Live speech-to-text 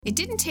It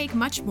didn't take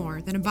much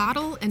more than a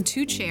bottle and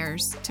 2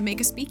 chairs to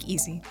make a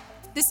speakeasy.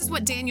 This is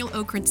what Daniel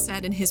Okrent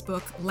said in his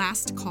book,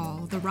 Last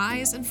Call, The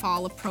Rise and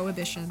Fall of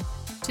Prohibition.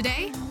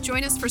 Today,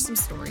 join us for some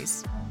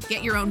stories.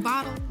 Get your own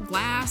bottle,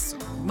 glass,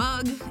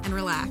 mug, and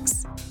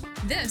relax.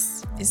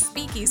 This is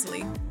Speak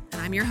Easily,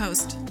 and I'm your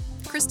host,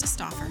 Krista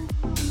Stauffer.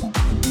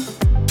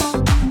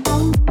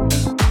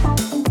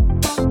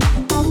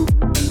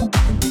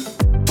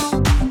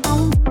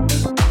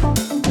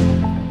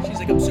 She's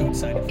like, I'm so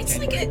excited.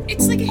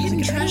 It's like a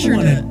hidden treasure. I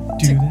want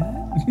to do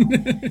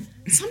that.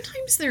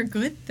 Sometimes they're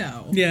good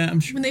though. Yeah, I'm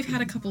sure. When they've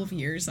had a couple of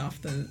years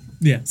off the.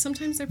 Yeah.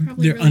 Sometimes they're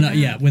probably really bad.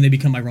 Yeah, when they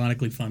become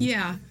ironically fun.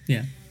 Yeah.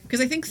 Yeah.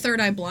 Because I think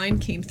Third Eye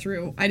Blind came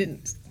through. I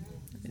didn't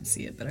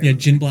see it, but I Yeah,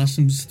 Gin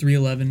Blossoms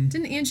 311.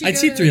 Didn't Angie? I'd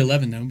see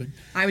 311 though, but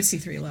I would see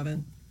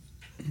 311.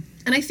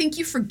 And I think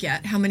you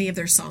forget how many of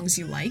their songs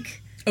you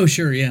like. oh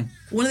sure, yeah.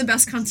 One of the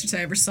best concerts I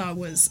ever saw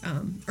was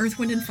Earth,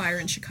 Wind, and Fire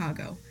in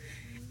Chicago,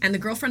 and the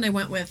girlfriend I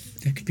went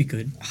with. That could be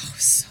good. Oh,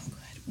 so good.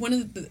 One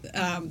of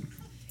the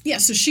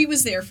so she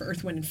was there for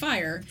Earth, Wind, and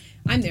Fire.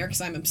 I'm there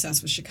because I'm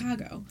obsessed with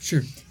Chicago.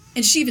 Sure.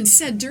 And she even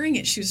said during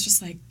it, she was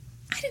just like,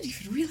 I didn't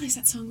even realize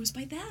that song was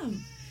by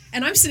them.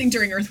 And I'm sitting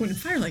during Earth, Wind, and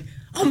Fire like,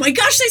 oh my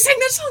gosh, they sang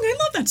that song. I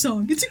love that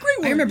song. It's a great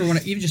one. I remember when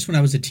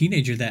I was a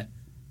teenager that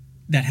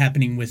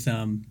happening with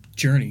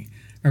Journey.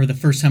 I remember the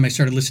first time I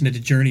started listening to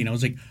Journey, and I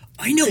was like,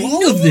 I know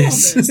all of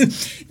this.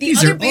 The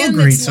These other are band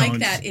all great that's songs. like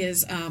that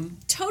is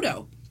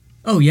Toto.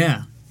 Oh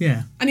yeah,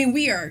 yeah. I mean,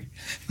 we are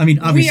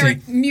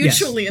Obviously,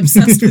 mutually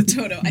obsessed with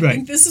Toto. I Right.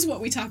 think this is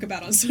what we talk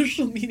about on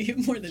social media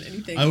more than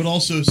anything. I would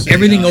also say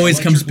Everything always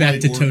Electric comes back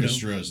Light to Toto.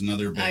 Orchestra is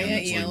another band. yeah,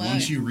 It's yeah, like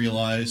once you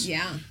realize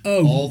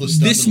Oh, all the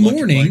stuff this that Electric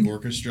morning, Light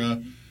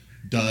Orchestra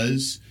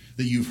does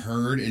that you've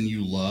heard and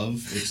you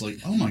love, it's like,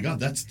 oh my god,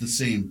 that's the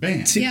same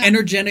band. to Yeah.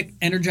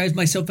 energize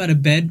myself out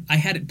of bed, I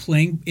had it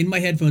playing in my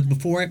headphones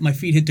before my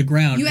feet hit the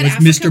ground. You Was had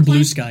Africa Mr. Blue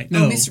playing? Sky? Oh,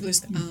 No, Mr. Blue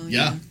Sky. Oh,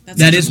 Yeah. That's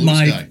that Mr. is Blue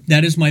Sky.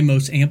 that is my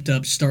most amped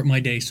up start my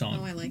day song.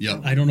 Oh, I like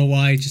Yep. that. I don't know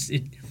why.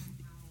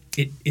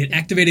 It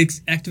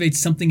activates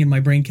something in my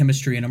brain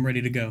chemistry, and I'm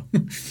ready to go.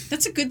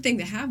 That's a good thing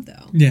to have,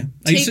 though. Yeah,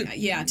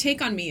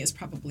 Take On Me is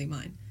probably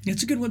mine.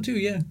 it's a good one too.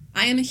 Yeah,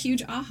 I am a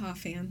huge Aha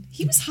fan.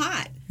 He was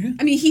hot. Yeah.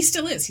 I mean, he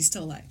still is. He's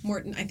still alive.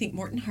 I think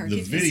Morton Harkett.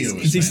 The video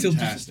Is he is still-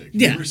 fantastic.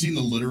 Yeah. You ever seen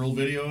the literal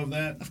video of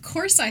that? Of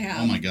course I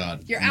have. Oh my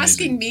god. You're amazing.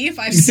 asking me if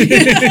I've seen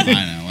it.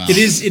 I know. Wow.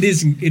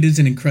 it is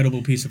an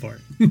incredible piece of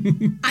art.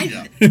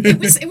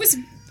 It was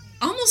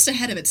almost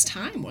ahead of its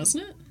time,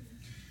 wasn't it?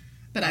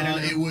 But I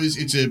don't know.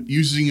 It's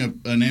using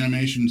an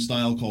animation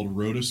style called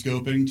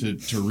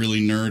rotoscoping to really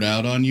nerd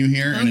out on you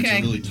here, and it's Okay.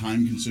 a really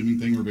time consuming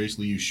thing where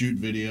basically you shoot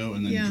video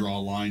and then Yeah. draw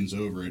lines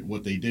over it.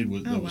 What they did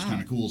was Oh, that was wow.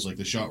 kind of cool is like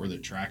the shot where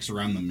it tracks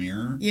around the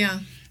mirror. Yeah.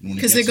 And when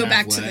it 'Cause they gets go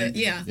back to halfway,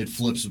 the- it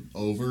flips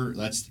over.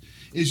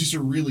 It's just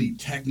a really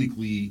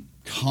technically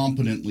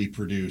competently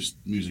produced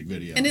music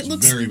video. And it It's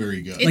looks- very,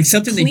 very good. It's Like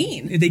something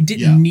clean. they didn't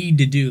Yeah. need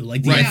to do.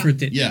 Like the Right. effort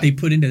that Yeah. they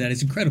put into that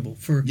is incredible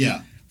for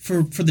yeah.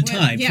 for the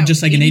time. yeah, for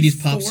just like an 80s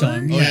pop 84?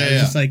 song. Oh, yeah, It's yeah.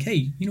 just like,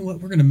 hey, you know what?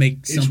 We're gonna make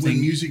It's when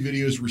something. music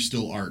videos were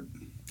still art.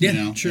 Yeah, you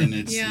know? sure. And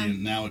it's Yeah.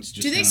 now it's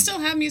just Do they kind of- still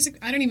have music?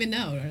 I don't even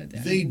know.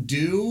 They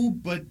do,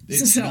 but This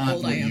it's is how not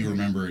old I what am. you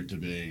remember it to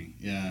be.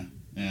 Yeah.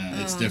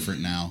 Yeah, it's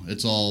different now.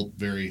 It's all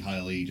very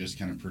highly just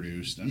kind of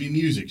produced. I mean,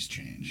 music's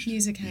changed.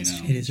 Music has you know?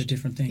 changed. It is a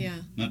different thing. Yeah.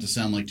 Not to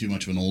sound like too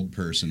much of an old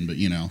person, but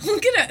you know.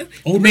 Look at it.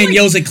 Old man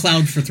yells at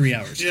cloud for 3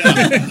 hours.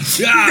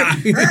 Yeah.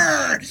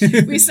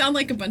 We sound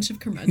like a bunch of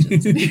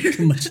curmudgeons in here.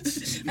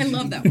 I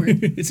love that word.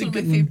 It's a one of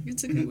good my one. favorite.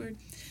 It's a good word.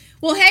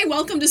 Well, hey,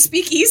 welcome to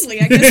Speak Easily.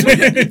 I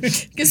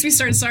guess we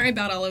started. Sorry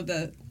about all of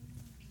the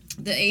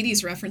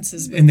 80s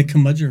references. But And the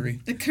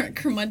curmudgery. the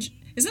curmudgeon.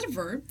 Is that a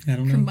verb? I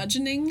don't know.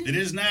 Curmudgeoning? It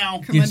is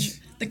now. Yes.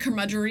 The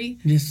curmudgery.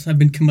 Yes, I've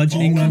been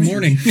curmudgeoning all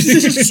morning.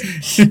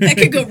 That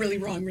could go really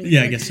wrong really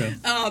Yeah, I quick. guess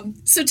so.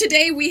 So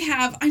today we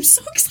have, I'm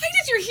so excited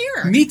you're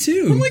here. Me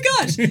too. Oh my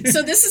gosh.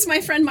 So this is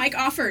my friend Mike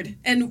Offord.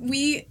 And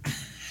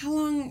how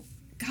long,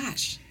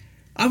 gosh.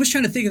 I was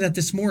trying to think of that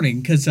this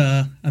morning because,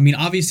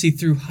 obviously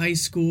through high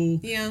school,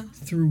 Yeah.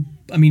 you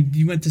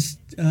went to,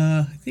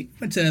 I think you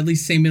went to at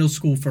least same middle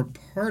school for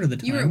part of the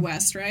time. You were at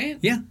West, right?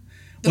 Yeah.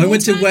 The Well, I whole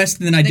went to time? West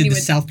and then I Then did you the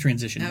went- South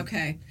transition.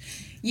 Okay.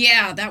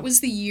 Yeah, that was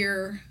the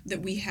year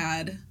that we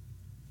had,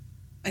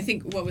 I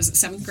think, what was it,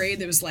 7th grade?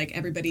 There was like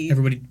everybody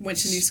went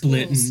to new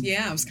split schools. and-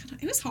 Yeah,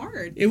 it was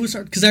hard. It was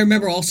hard because I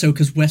remember also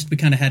because West we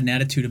kind of had an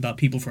attitude about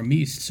people from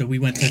East, so we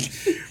went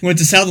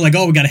to South like,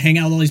 oh, we got to hang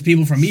out with all these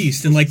people from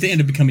East, and like they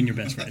end up becoming your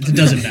best friends. It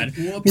doesn't matter.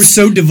 Whoops. We're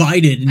so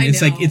divided, and I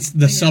it's know, like it's I the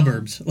know.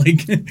 suburbs.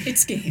 Like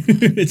It's Gehenna.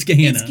 it's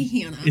Gehenna. It's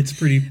Gehenna. It's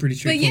pretty But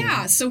straightforward.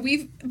 yeah, so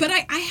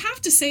I have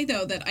to say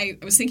though that I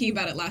was thinking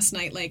about it last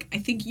night. Like, I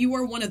think you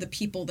are one of the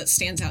people that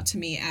stands out to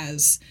me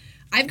as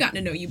I've gotten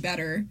to know you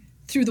better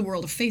through the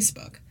world of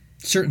Facebook.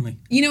 Certainly.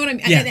 You know what I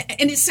mean? Yeah.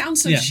 And it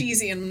sounds so Yeah.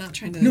 cheesy, and I'm not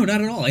trying to. No,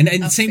 not at all. And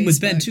of same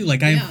with Ben Facebook. too.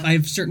 Like Yeah. I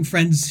have certain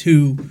friends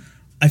who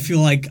I feel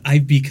like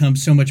I've become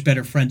so much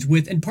better friends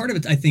with, and part of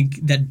it I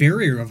think that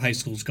barrier of high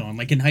school's gone.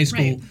 Like in high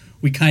school, Right.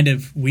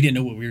 we didn't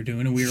know what we were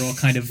doing, and we were all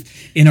kind of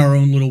in our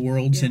own little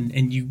worlds, Yeah.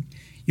 and you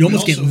You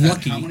almost we get also had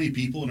lucky. how many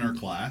people in our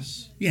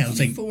class? Yeah, it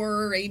was like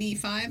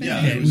 485.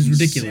 Yeah, it was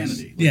ridiculous.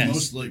 Insanity. Yes.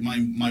 Most, like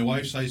my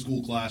wife's high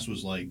school class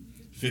was like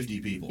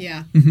 50 people.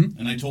 Yeah.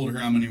 And I told her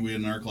how many we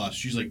had in our class.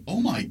 She's like, "Oh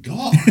my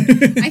god!"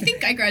 I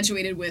think I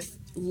graduated with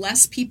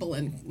less people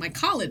in my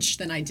college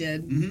than I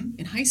did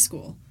in high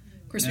school.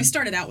 Of course, we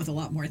started out with a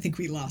lot more. I think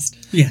we lost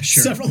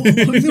several along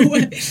the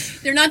way.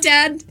 They're not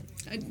dead.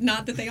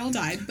 Not that they all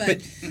died,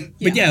 but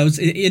yeah, it was,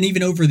 and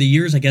even over the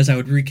years, I guess I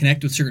would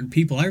reconnect with certain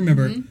people. I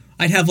remember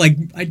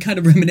I'd kind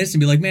of reminisce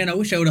and be like, man, I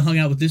wish I would have hung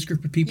out with this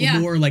group of people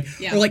more. Like,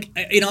 or like,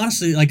 and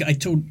honestly, like I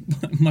told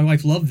my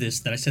wife, loved this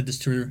that I said this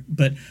to her,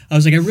 but I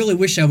was like, I really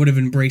wish I would have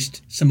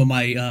embraced some of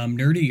my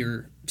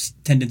nerdier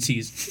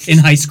tendencies in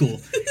high school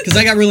because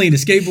I got really into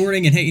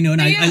skateboarding and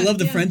and I love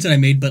the friends that I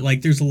made, but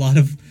like, there's a lot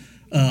of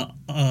a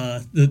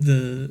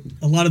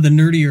lot of the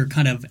nerdier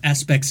kind of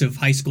aspects of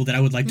high school that I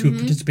would like to have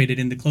participated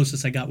in. The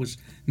closest I got was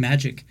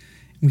Magic.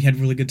 We had a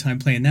really good time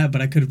playing that,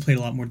 but I could have played a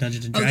lot more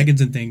Dungeons and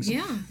Dragons and things.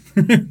 Yeah.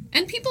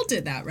 And people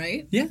did that,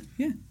 right? Yeah.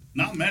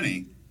 Not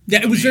many.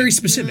 Yeah, it was very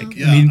specific.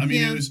 Yeah, I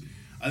mean, it was.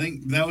 I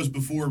think that was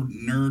before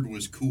nerd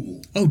was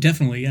cool. Oh,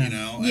 definitely, yeah.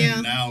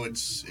 And now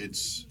it's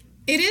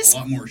It is a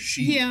lot more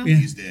chic Yeah.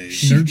 these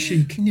days. Nerd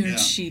chic. Nerd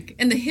chic.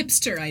 And the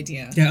hipster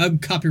idea. Yeah, I'll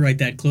copyright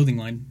that clothing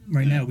line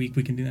right now. We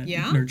can do that.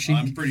 Yeah? Nerd chic.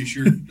 I'm pretty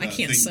sure I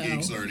can't Think sew.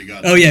 Geek's already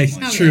got Oh, yeah,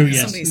 something like true, that.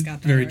 yes. Somebody's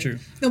got that. Very right? true.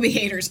 There'll be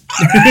haters.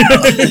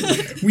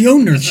 We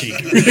own Nerd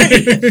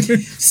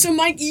chic. So,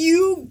 Mike,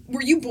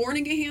 were you born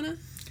in Gahanna?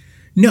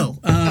 No,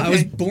 I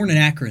was born in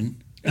Akron.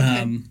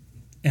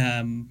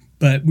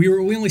 But we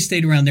only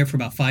stayed around there for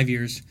about 5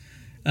 years.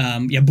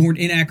 Born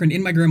in Akron,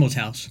 in my grandma's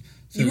house.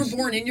 So You were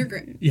born in your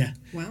Yeah.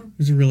 Wow. It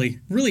was a really,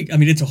 I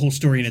mean, it's a whole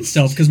story in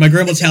itself because my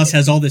grandma's house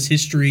has all this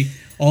history,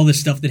 all this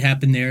stuff that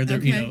happened there.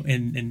 That,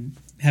 and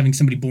having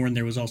somebody born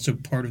there was also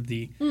part of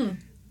the You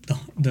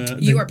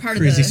are part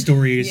crazy of the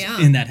stories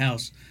in that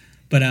house.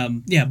 But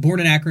born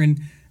in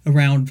Akron.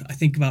 Around, I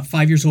think, about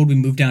 5 years old, we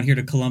moved down here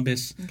to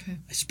Columbus. Okay.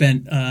 I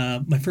spent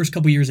my first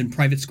couple years in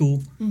private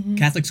school,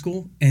 Catholic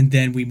school, and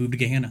then we moved to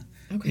Gahanna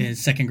in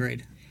second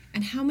grade.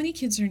 And how many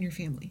kids are in your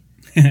family?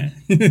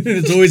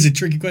 It's always a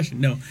tricky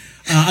question. No.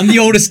 I'm the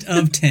oldest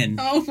of 10.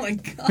 Oh, my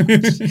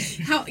gosh.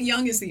 How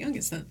young is the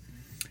youngest, then?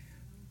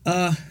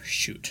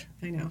 Shoot.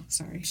 I know.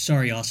 Sorry.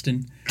 Sorry,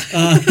 Austin.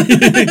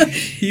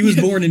 He was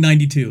born in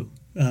 92.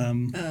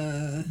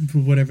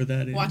 Whatever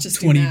that is. Watch us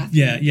 20, do math.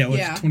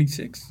 Yeah.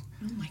 26.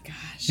 Oh, my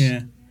gosh.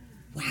 Yeah.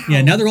 Wow.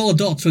 Yeah, now they're all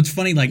adults. So it's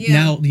funny, like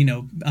now,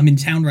 I'm in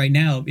town right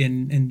now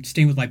and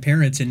staying with my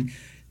parents and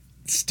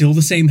still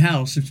the same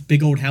house. It's a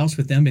big old house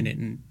with them in it.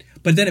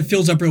 But then it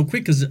fills up real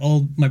quick because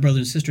all my brothers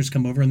and sisters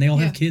come over and they all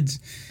have kids.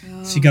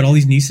 Oh. So you got all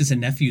these nieces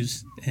and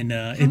nephews and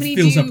it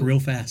fills up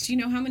real fast. Do you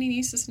know how many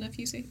nieces and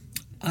nephews?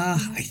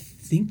 I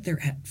think they're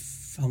at,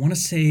 I want to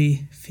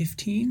say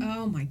 15.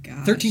 Oh my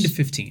gosh. 13 to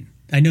 15.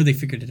 I know they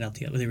figured it out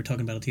they were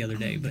talking about it the other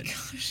day, but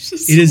gosh,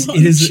 it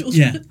is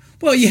yeah.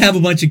 Well, you have a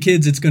bunch of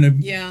kids, it's going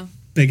to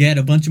beget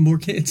a bunch of more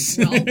kids.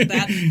 Well,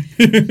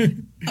 that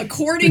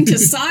according to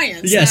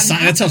science. Yes,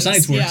 that's how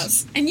science works.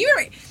 Yes. And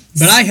you're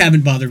But I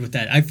haven't bothered with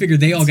that. I figured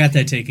they all got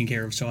that taken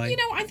care of, so I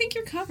I think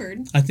you're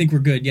covered. I think we're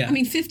good, yeah. I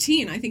mean,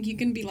 15, I think you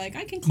can be like,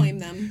 I can claim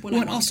them when I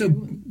want also to.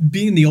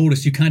 being the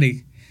oldest, you kind of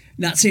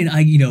not saying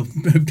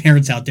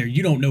parents out there,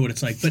 you don't know what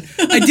it's like, but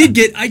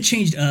I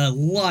changed a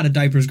lot of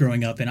diapers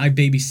growing up, and I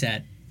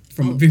babysat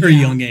from a very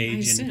young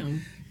age. I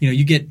assume.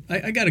 And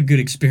I got a good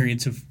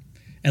experience of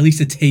at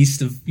least a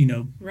taste of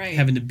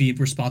having to be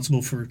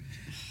responsible for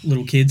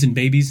little kids and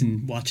babies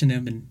and watching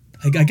them, and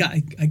I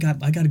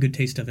got a good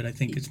taste of it. I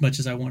think as much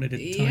as I wanted at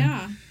the time.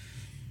 Yeah.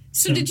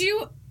 So did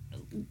you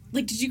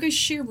guys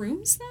share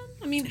rooms then?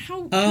 I mean,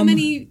 how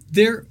many?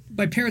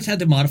 My parents had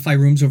to modify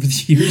rooms over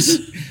the years.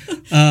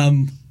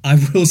 I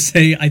will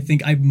say, I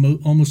think I've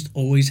almost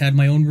always had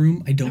my own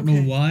room. I don't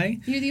know why.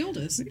 You're the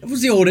oldest. I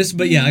was the oldest,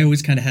 but I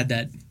always kind of had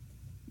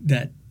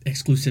that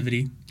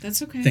exclusivity.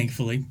 That's okay.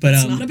 Thankfully, but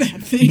that's not a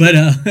bad thing. But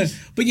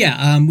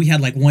we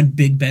had like one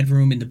big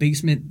bedroom in the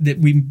basement that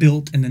we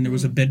built, and then there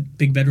was a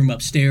big bedroom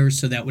upstairs,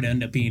 so that would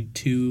end up being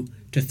 2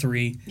 to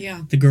 3.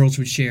 Yeah, the girls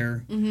would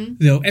share.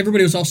 Though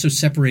everybody was also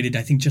separated,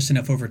 I think just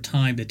enough over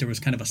time that there was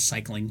kind of a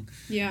cycling.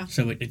 Yeah.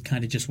 So it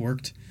kind of just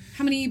worked.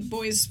 How many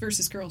boys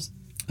versus girls?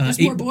 There's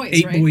 8, more boys,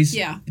 8 right? boys,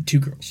 2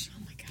 girls.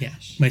 Oh my gosh. Yeah.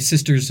 My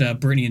sisters,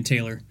 Brittany and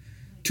Taylor,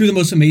 2 of the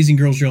most amazing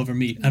girls you'll ever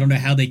meet. I don't know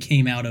how they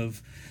came out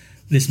of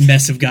this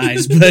mess of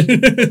guys, but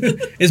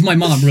it's my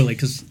mom, really,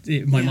 because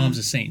my mom's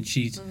a saint.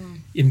 She's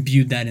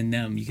imbued that in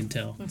them, you can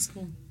tell. That's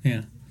cool.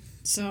 Yeah.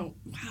 So,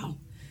 wow.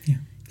 Yeah.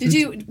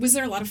 Was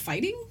there a lot of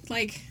fighting?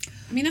 Like,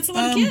 I mean, that's a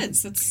lot of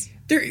kids.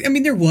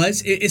 There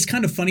was. It's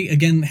kind of funny,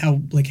 again,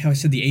 how I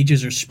said the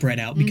ages are spread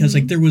out, because,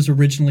 there was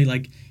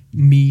originally,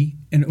 me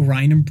and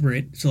Orion and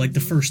Brit. So like the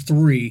first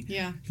three.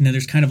 Yeah. And then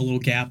there's kind of a little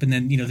gap, and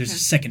then there's a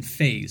second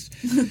phase.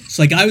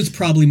 So like I was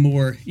probably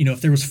more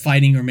if there was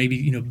fighting or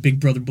maybe Big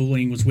Brother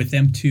bullying was with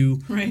them too.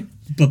 Right.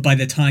 But by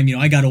the time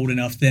I got old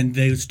enough, then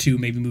those two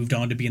maybe moved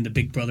on to being the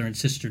big brother and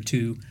sister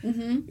to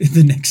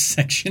the next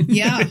section.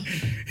 Yeah.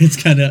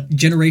 It's kind of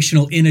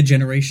generational in a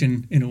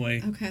generation in a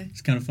way. Okay.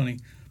 It's kind of funny.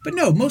 But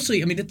no,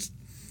 mostly, it's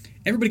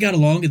everybody got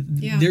along.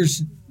 Yeah.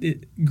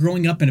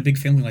 Growing up in a big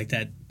family like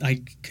that,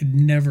 I could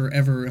never,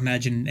 ever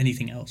imagine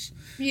anything else.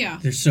 Yeah.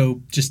 They're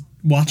so just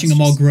watching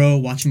them all grow,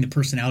 watching the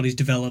personalities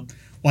develop,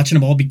 watching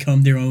them all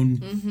become their own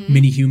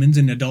mini humans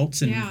and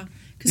adults. And yeah.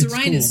 Because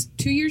Orion is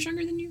 2 years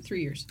younger than you? 3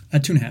 years?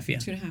 2.5, yeah.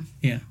 2.5.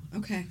 Yeah.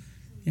 Okay.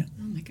 Yeah.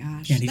 Oh my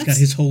gosh. Yeah, and he's got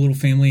his whole little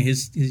family.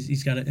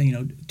 He's got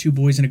 2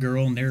 boys and a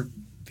girl, and they're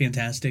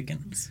fantastic.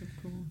 And that's so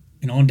cool.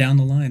 And on down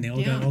the line, they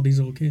all got all these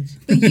little kids.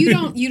 But you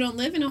don't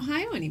live in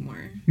Ohio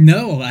anymore.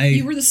 No,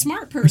 you were the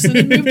smart person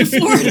and moved to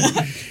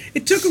Florida.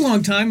 It took a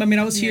long time.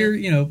 I was here,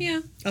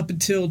 up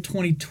until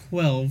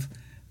 2012.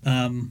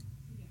 And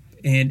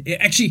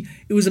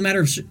it was a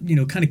matter of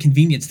kind of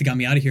convenience that got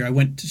me out of here. I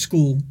went to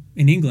school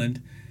in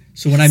England.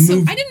 So when I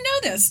moved... I didn't know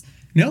this.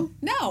 No?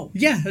 No.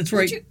 Yeah, that's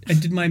right. I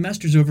did my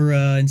master's over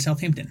in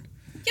Southampton.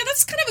 Yeah,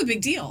 that's kind of a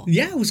big deal.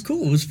 Yeah, it was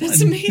cool. It was fun.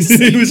 That's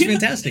amazing. It was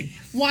fantastic.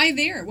 Why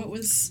there? What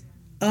was...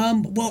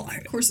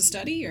 course of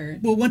study or...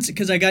 Well,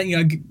 because I got,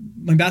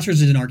 my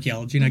bachelor's is in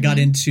archaeology, and I got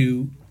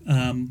into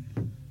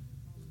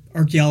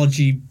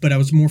archaeology, but I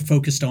was more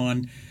focused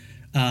on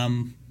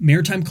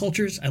maritime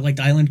cultures. I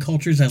liked island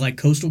cultures. I liked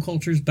coastal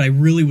cultures, but I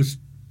really was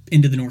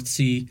into the North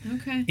Sea,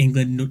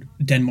 England,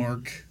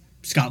 Denmark,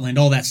 Scotland,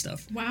 all that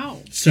stuff. Wow.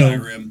 So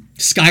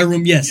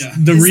Skyrim, yes. Yeah.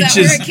 The Is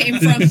reaches. that where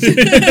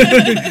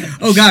it came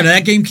from? Oh God,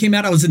 that game came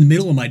out. I was in the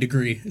middle of my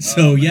degree,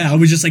 so I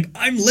was just like,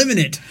 I'm living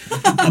it.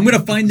 I'm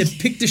gonna find the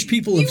Pictish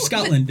people of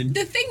Scotland.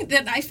 The thing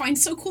that I find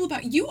so cool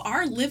about you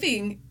are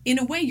living in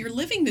a way. You're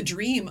living the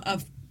dream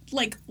of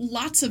like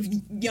lots of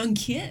young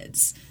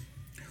kids.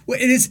 Well,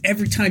 it is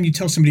every time you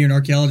tell somebody you're an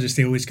archaeologist,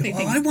 they always go,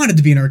 I wanted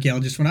to be an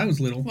archaeologist when I was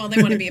little. Well,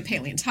 they want to be a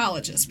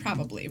paleontologist,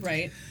 probably,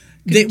 right?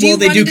 They do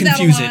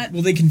confuse it.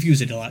 Well, they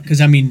confuse it a lot because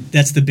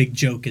that's the big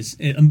joke. Is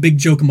a big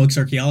joke amongst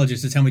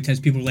archaeologists is how many times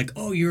people are like,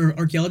 "Oh, you're an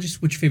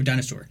archaeologist. What's your favorite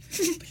dinosaur?"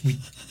 We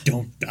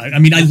don't.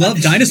 I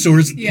love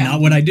dinosaurs.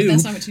 Not what I do.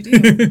 That's not what you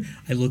do.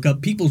 I look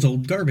up people's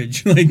old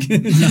garbage,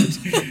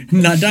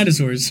 not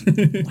dinosaurs.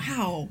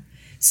 Wow.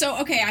 So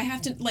okay, I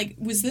have to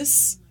was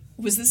this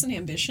an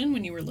ambition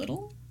when you were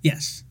little?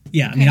 Yes.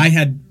 Yeah. Okay. I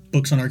had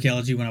books on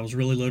archaeology when I was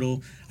really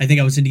little. I think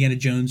I was Indiana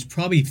Jones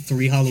probably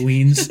 3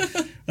 Halloweens.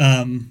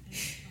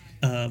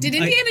 Did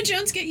Indiana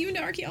Jones get you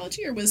into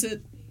archaeology, or was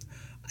it?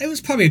 It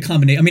was probably a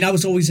combination. I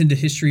was always into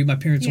history. My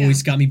parents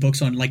always got me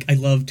books on, I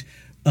loved,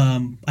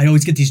 I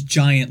always get these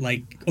giant,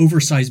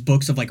 oversized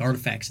books of,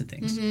 artifacts and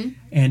things. Mm-hmm.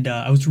 And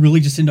I was really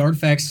just into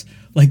artifacts.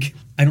 I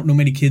don't know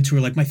many kids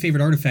who are my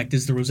favorite artifact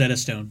is the Rosetta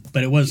Stone.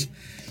 But it was,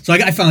 so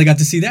I finally got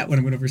to see that when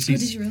I went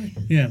overseas. Oh, did you really?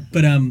 Yeah.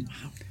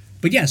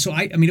 But yeah, so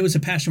it was a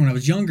passion when I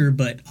was younger,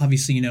 but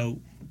obviously,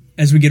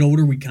 as we get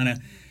older, we kind of,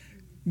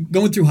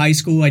 going through high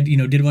school, I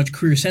did a bunch of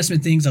career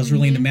assessment things. I was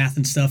really into math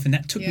and stuff, and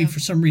that took me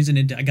for some reason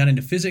I got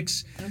into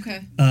physics.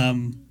 Okay.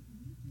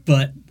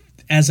 But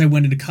as I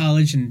went into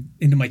college and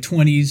into my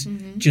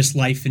 20s, just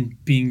life and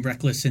being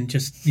reckless and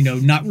just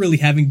not really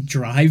having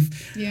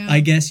drive. Yeah. I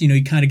guess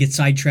you kind of get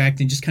sidetracked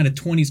and just kind of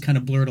 20s kind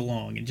of blurred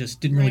along and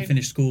just didn't really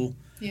finish school.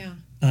 Yeah.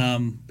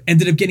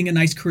 Ended up getting a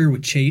nice career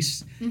with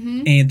Chase,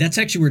 and that's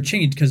actually where it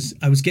changed because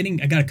I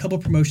got a couple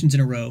promotions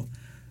in a row.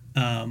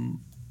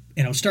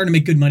 And I was starting to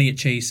make good money at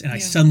Chase, and I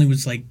suddenly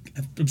was I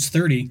was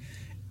 30,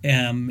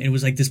 and it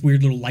was this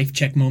weird little life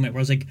check moment where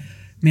I was like,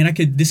 man,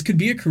 this could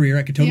be a career.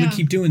 I could totally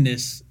keep doing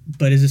this,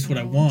 but is this what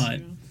I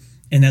want?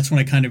 And that's when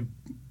I kind of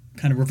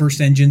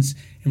reversed engines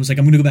and was like,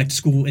 I'm going to go back to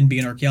school and be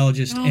an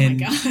archaeologist. Oh and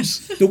my gosh.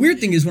 The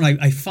weird thing is when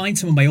I find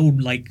some of my old,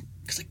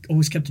 because I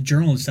always kept a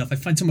journal and stuff, I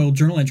find some of my old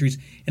journal entries,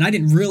 and I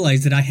didn't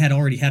realize that I had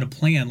already had a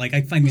plan.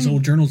 I find these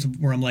old journals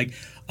where I'm like,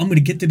 I'm going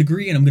to get the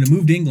degree and I'm going to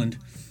move to England.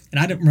 And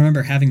I don't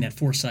remember having that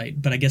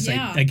foresight, but I guess I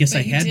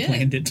had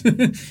planned it.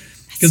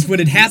 Because when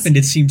it happened,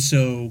 it seemed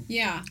so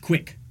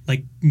quick.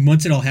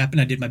 Once it all happened,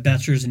 I did my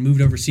bachelor's and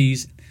moved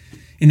overseas.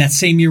 In that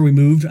same year we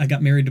moved, I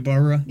got married to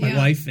Barbara, my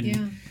wife,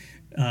 and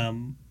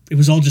it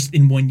was all just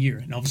in 1 year.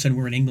 And all of a sudden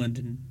we're in England,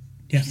 and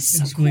it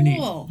was really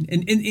cool.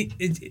 Neat.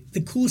 And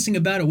the coolest thing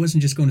about it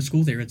wasn't just going to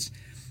school there. It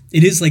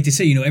is like they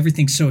say,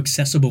 everything's so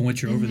accessible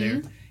once you're over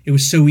there. It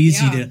was so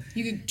easy to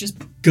you could just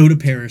go to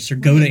Paris or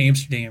go to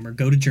Amsterdam or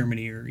go to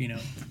Germany or,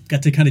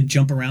 got to kind of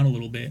jump around a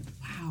little bit.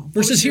 Wow.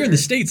 Versus here in the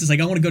States, it's I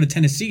want to go to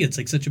Tennessee. It's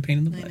such a pain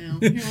in the butt. I know.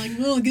 You're like,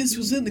 well, I guess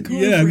we'll sit in the car.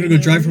 Yeah, I'm going to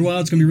go drive for a while.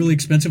 It's going to be a really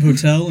expensive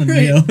hotel. And,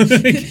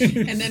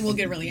 and then we'll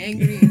get really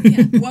angry.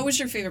 Yeah. What was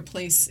your favorite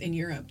place in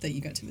Europe that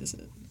you got to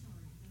visit?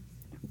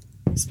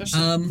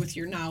 Especially with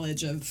your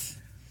knowledge of...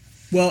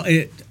 Well,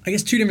 I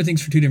guess 2 different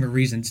things for 2 different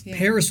reasons. Yeah.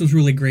 Paris was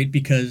really great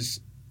because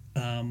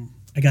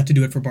I got to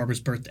do it for Barbara's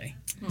birthday.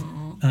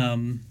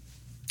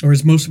 Or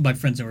as most of my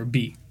friends know her,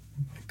 B.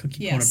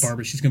 keep calling her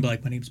Barbara. She's gonna be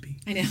like, my name's B.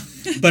 I know.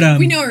 But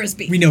we know her as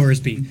B. We know her as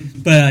B.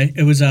 But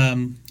it was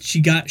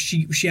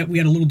we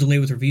had a little delay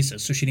with her visa,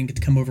 so she didn't get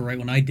to come over right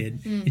when I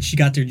did, and she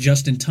got there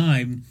just in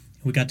time. And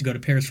we got to go to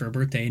Paris for her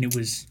birthday, and it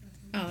was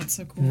that's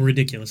so cool.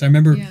 Ridiculous. I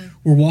remember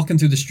we're walking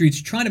through the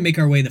streets trying to make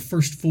our way the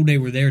first full day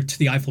we're there to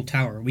the Eiffel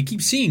Tower. We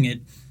keep seeing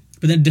it,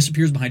 but then it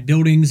disappears behind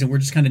buildings, and we're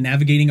just kind of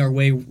navigating our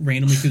way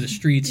randomly through the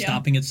streets,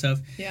 stopping at stuff.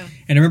 Yeah.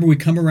 And I remember we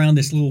come around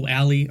this little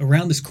alley,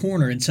 around this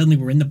corner, and suddenly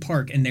we're in the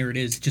park, and there it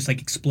is. It just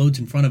like explodes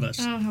in front of us.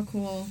 Oh, how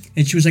cool.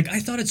 And she was like, I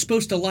thought it's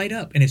supposed to light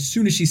up. And as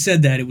soon as she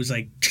said that, it was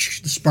like,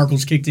 the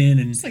sparkles kicked in.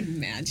 And it's like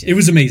magic. It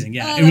was amazing.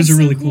 Yeah, it was a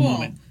really cool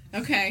moment.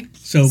 Okay.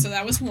 So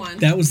that was one.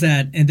 That was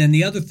that. And then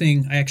the other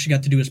thing I actually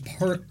got to do as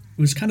it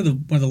was kind of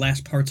one of the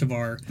last parts of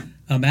our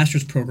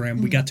master's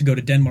program. We got to go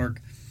to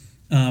Denmark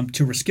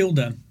to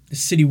Roskilde, the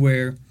city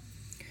where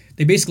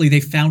they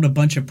found a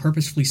bunch of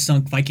purposefully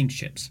sunk Viking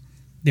ships.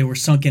 They were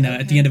sunk in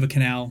at the end of a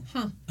canal,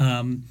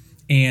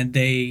 and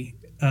they,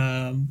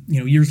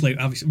 years later,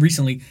 obviously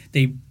recently,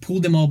 they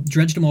pulled them all,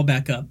 dredged them all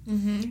back up.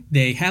 Mm-hmm.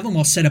 They have them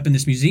all set up in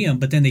this museum,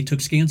 but then they took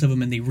scans of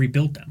them and they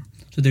rebuilt them.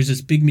 So there's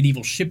this big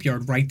medieval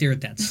shipyard right there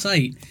at that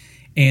site,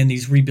 and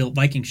these rebuilt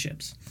Viking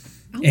ships.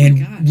 Oh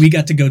and we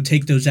got to go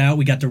take those out.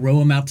 We got to row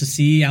them out to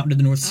sea, out into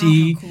the North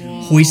Sea,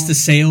 hoist the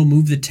sail,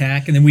 move the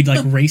tack, and then we'd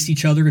like race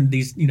each other in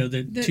these,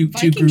 the two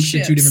groups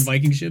ships. of two different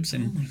Viking ships.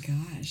 And oh my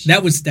gosh,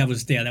 that was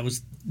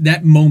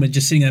that moment.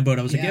 Just sitting in that boat,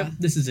 I was like, "Yep,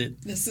 this is it.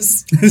 This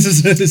is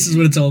this is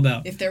what it's all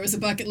about." If there was a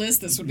bucket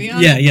list, this would be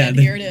on. Yeah. And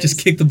here it is. Just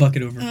kick the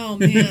bucket over. Oh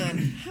man,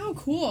 how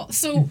cool!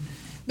 So,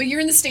 but you're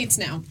in the States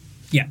now.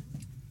 Yeah.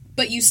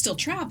 But you still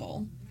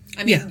travel.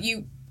 I mean,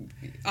 you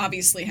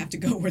obviously have to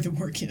go where the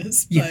work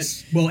is. But.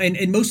 Yes. Well,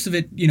 and most of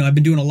it, I've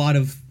been doing a lot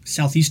of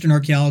southeastern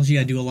archaeology.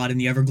 I do a lot in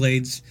the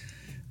Everglades,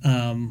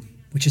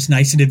 which is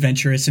nice and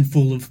adventurous and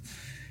full of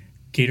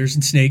gators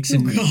and snakes.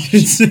 And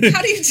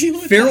how do you deal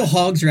with feral that?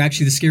 Hogs are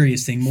actually the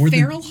scariest thing.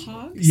 Feral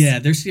hogs? Yeah,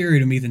 they're scarier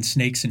to me than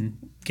snakes and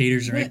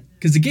gators, right?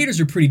 Because the gators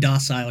are pretty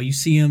docile. You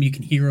see them, you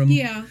can hear them.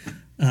 Yeah.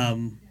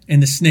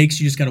 And the snakes,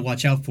 you just got to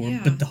watch out for them.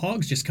 Yeah. But the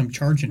hogs just come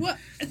charging. What?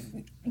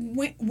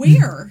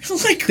 Where?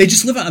 Like they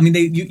just live out. I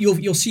mean,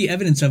 you'll see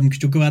evidence of them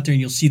because you'll go out there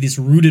and you'll see this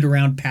rooted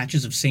around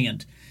patches of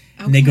sand,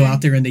 and they go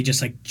out there and they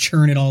just like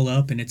churn it all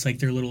up, and it's like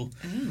their little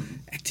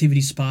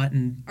activity spot.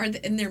 And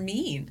and they're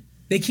mean.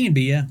 They can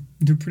be, yeah.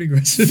 They're pretty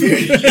aggressive.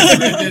 Red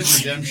Dead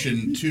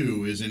Redemption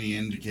 2 is any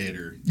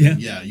indicator.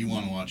 Yeah, you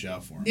want to watch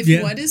out for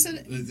them. What is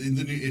it?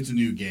 It's a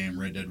new game,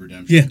 Red Dead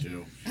Redemption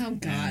 2. Oh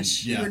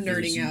gosh, we're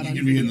nerding out. You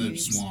can be in the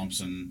swamps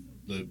and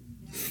the.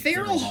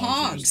 Feral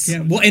hogs.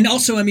 Yeah, well, and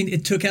also, I mean,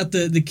 it took out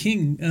the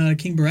king,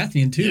 King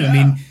Baratheon, too. Yeah. I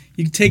mean,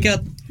 you can take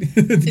out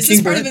Is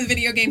this part of the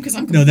video game? Because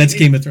I'm No, that's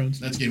Game of Thrones.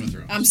 That's Game of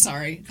Thrones. I'm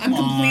sorry.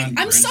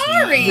 I'm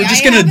sorry. We're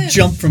just going to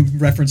jump from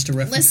reference to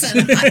reference.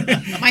 Listen,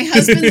 my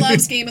husband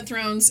loves Game of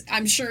Thrones.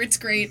 I'm sure it's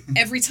great.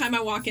 Every time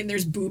I walk in,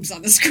 there's boobs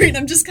on the screen.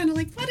 I'm just kind of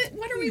like, what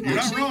are we watching? You're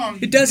not wrong.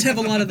 It does have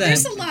a lot of that.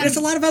 There's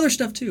a lot of other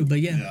stuff, too,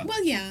 but yeah.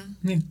 Well, yeah.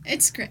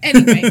 It's great.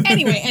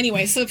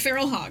 Anyway, so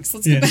feral hogs.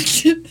 Let's get back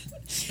to...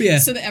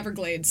 So the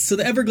Everglades. So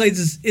the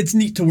Everglades it's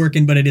neat to work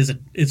in, but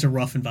it's a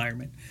rough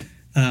environment.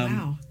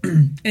 Wow.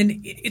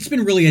 And it's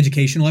been really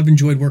educational. I've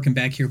enjoyed working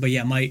back here, but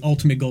yeah, my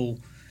ultimate goal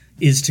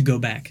is to go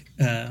back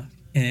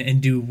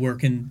and do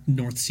work in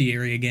North Sea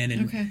area again.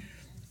 And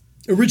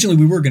originally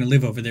we were going to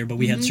live over there, but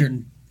we had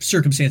certain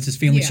circumstances,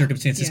 family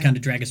circumstances, kind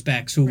of drag us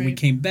back. So when we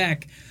came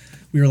back,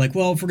 we were like,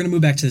 well, if we're going to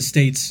move back to the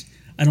States,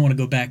 I don't want to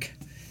go back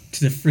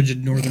to the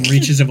frigid northern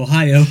reaches of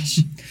Ohio.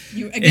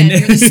 You're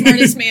the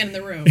smartest man in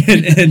the room.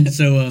 and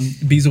so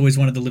B's always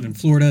wanted to live in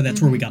Florida.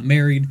 That's where we got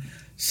married.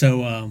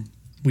 So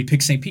we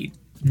picked St. Pete,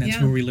 and that's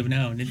where we live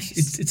now. And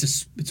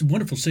it's a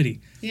wonderful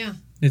city. Yeah,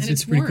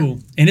 it's pretty cool,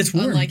 and it's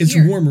warm. Unlike it's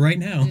here. warm right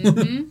now.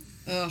 Mm-hmm.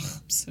 Ugh,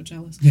 I'm so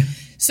jealous. Yeah.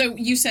 So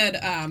you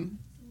said.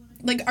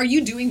 Are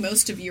you doing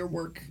most of your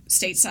work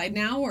stateside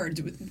now, or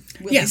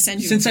will they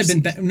send you? Since I've been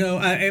back, no.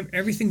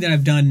 Everything that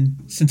I've done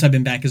since I've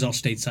been back is all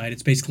stateside.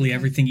 It's basically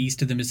everything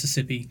east of the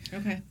Mississippi.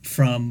 Okay.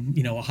 From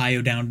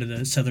Ohio down to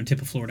the southern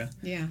tip of Florida.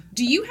 Yeah.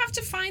 Do you have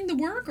to find the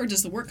work, or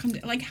does the work come?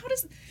 How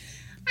does?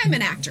 I'm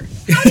an actor.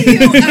 How do you?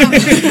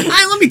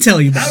 Let me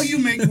tell you about how you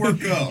make work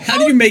go. How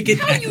do you make it?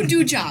 How do you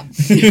do job?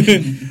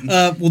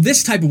 Well,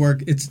 this type of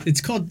work, it's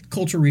called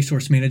cultural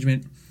resource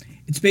management.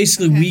 It's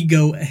basically we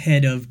go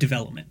ahead of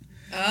development.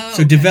 Oh,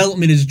 so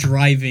development is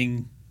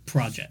driving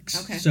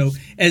projects. Okay. So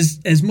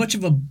as much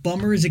of a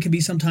bummer as it can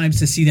be sometimes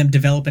to see them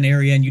develop an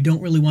area and you don't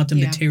really want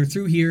them to tear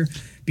through here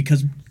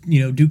because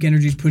Duke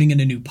Energy is putting in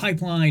a new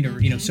pipeline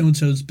or so and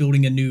so's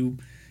building a new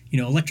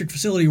electric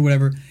facility or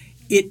whatever,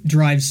 it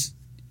drives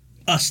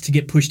us to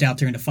get pushed out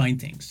there and to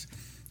find things.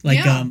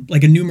 Like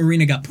a new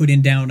marina got put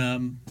in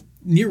down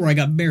near where I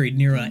got married,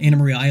 near Anna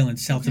Maria Island,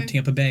 south of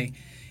Tampa Bay,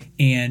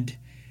 and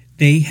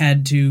they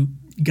had to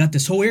got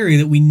this whole area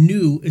that we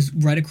knew is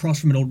right across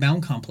from an old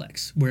mound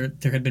complex where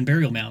there had been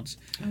burial mounds.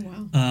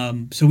 Oh,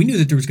 wow. So we knew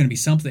that there was going to be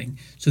something.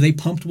 So they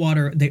pumped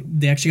water.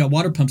 They actually got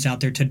water pumps out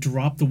there to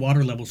drop the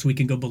water level so we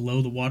can go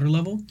below the water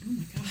level. Oh,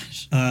 my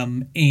gosh.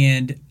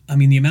 And, I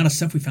mean, the amount of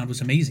stuff we found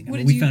was amazing.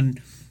 We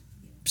found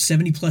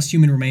 70-plus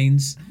human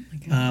remains.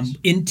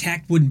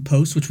 Intact wooden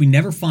posts, which we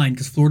never find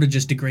because Florida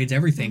just degrades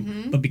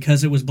everything. But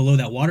because it was below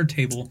that water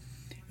table,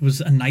 it was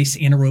a nice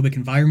anaerobic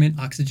environment.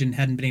 Oxygen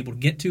hadn't been able to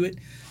get to it.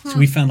 So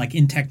we found like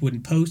intact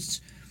wooden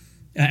posts.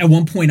 At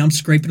one point, I'm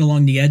scraping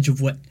along the edge of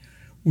what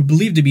we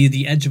believe to be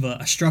the edge of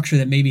a structure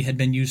that maybe had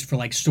been used for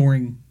like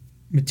storing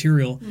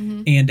material.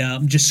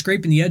 And just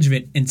scraping the edge of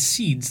it, and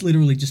seeds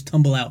literally just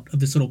tumble out of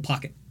this little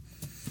pocket.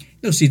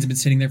 Those seeds have been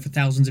sitting there for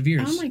thousands of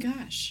years. Oh my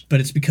gosh. But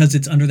it's because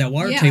it's under that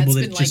water table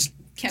that it's just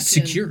kept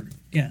secure.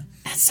 Yeah.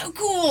 That's so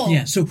cool.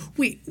 Yeah. So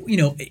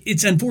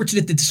it's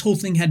unfortunate that this whole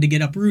thing had to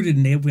get uprooted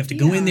and we have to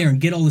go in there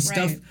and get all this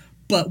stuff.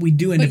 But we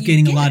do end up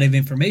getting a lot of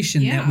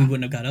information that we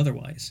wouldn't have got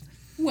otherwise.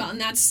 Well, and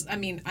that's,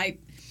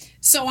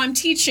 so I'm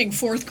teaching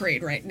 4th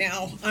grade right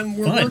now.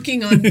 We're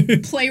working on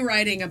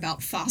playwriting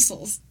about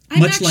fossils.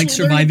 Much like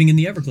surviving in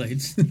the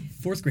Everglades.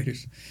 4th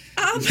graders.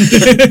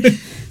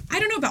 I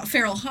don't know about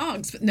feral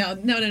hogs, but no.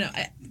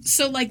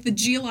 So like the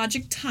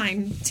geologic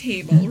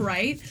timetable,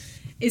 right?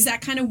 Is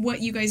that kind of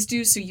what you guys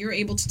do? So you're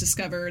able to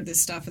discover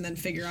this stuff and then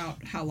figure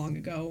out how long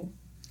ago?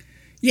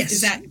 Yes.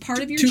 Is that part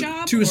of your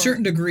job? To a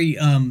certain degree.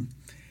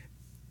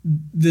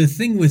 The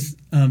thing with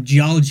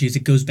geology is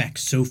it goes back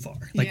so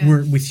far. Like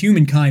with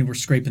humankind, we're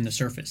scraping the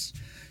surface.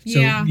 So,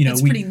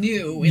 that's pretty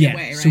new in a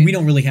way, right? So we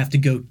don't really have to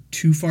go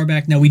too far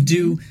back. Now we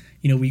do,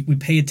 we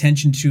pay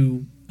attention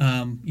to,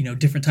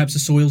 different types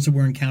of soils that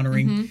we're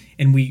encountering,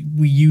 and we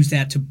use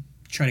that to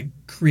try to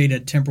create a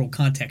temporal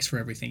context for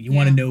everything. You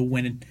want to know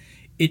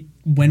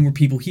when were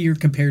people here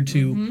compared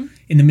to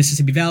in the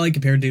Mississippi Valley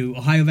compared to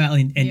Ohio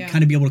Valley, and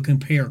kind of be able to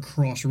compare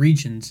across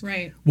regions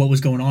what was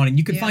going on, and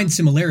you can find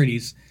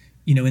similarities.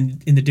 In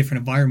the different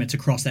environments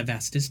across that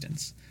vast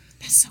distance.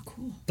 That's so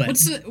cool. But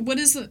what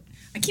is the?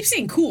 I keep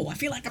saying cool. I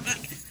feel like I'm not.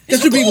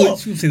 That's what people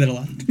say that a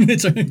lot.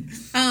 It's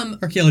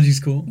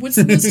archaeology's cool. What's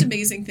the most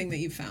amazing thing that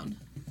you've found?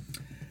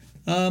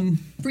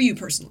 For you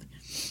personally,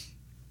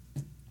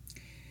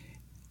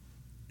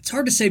 it's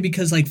hard to say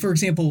because, like, for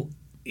example,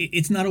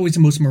 it's not always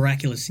the most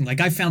miraculous thing. Like,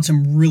 I found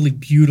some really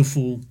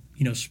beautiful,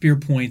 spear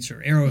points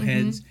or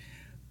arrowheads,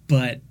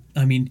 but.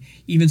 I mean,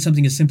 even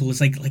something as simple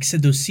as like I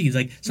said, those seeds.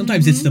 Like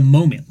sometimes it's the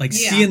moment. Like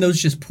seeing those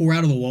just pour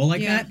out of the wall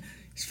like that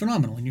is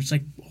phenomenal, and you're just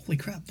like, holy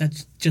crap,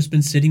 that's just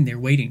been sitting there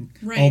waiting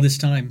all this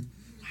time.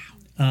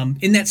 Wow.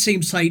 In that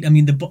same site, I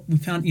mean, we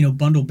found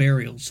bundle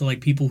burials. So like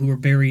people who were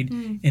buried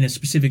in a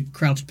specific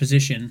crouched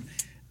position.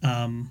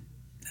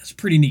 That's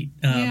pretty neat.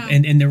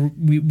 And there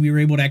we were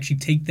able to actually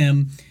take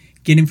them,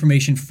 get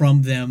information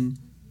from them.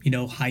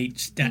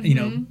 Height,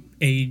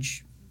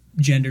 age.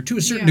 Gender to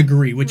a certain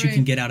degree, which you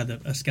can get out of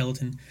a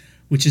skeleton,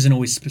 which isn't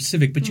always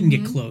specific, but you can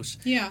get close.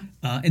 Yeah.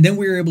 And then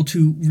we were able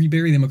to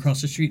rebury them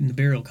across the street in the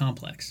burial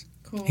complex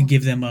and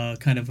give them a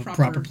kind of a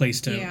proper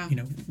place to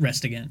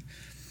rest again.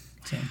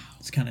 So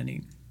it's kind of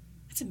neat.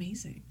 That's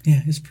amazing.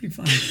 Yeah, it's pretty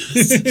fun.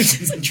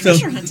 It's like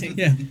treasure hunting.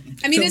 Yeah.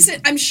 I mean,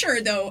 I'm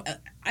sure though,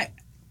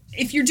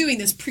 if you're doing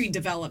this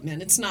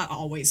pre-development, it's not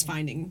always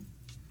finding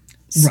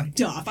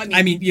stuff.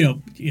 I mean,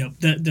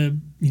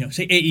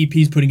 say AEP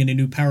is putting in a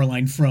new power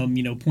line from,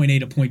 point A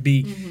to point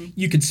B.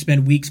 You could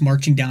spend weeks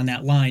marching down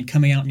that line,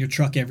 coming out in your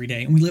truck every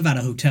day. And we live out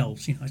of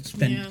hotels. I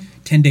spend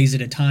 10 days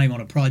at a time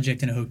on a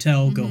project in a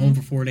hotel, go home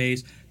for 4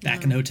 days,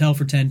 back in the hotel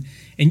for 10.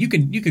 And you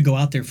could go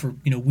out there for,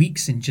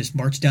 weeks and just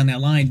march down that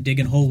line,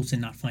 digging holes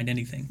and not find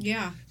anything.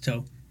 Yeah.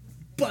 So,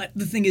 but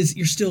the thing is,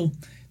 you're still,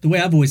 the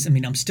way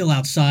I'm still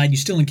outside. You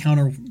still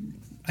encounter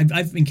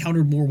I've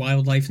encountered more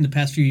wildlife in the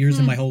past few years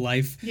than my whole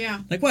life.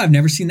 Yeah. Like, wow, I've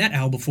never seen that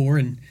owl before.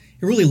 And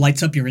it really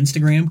lights up your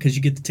Instagram because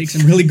you get to take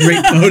some really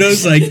great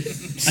photos. Like,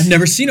 I've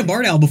never seen a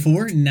barred owl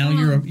before, and now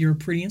you're a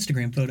pretty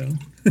Instagram photo.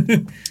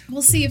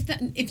 We'll see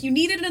if you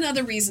needed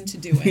another reason to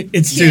do it.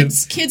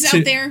 It's kids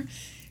out there.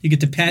 You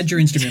get to pad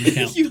your Instagram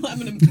account. You have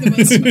the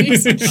most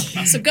amazing.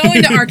 So go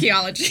into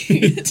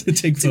archaeology to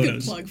take photos. It's a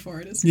good plug for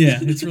it. Yeah,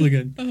 it's really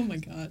good. Oh my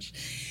gosh.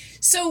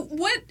 So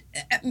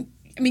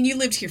you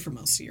lived here for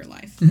most of your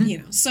life,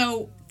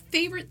 so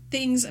favorite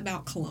things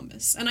about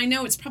Columbus. And I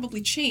know it's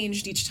probably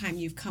changed each time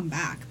you've come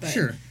back, but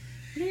sure.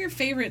 What are your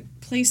favorite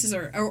places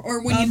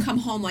or when you come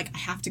home, like, I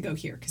have to go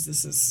here because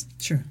this is...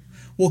 Sure.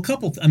 Well,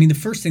 the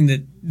first thing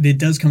that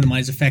does come to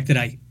mind is the fact that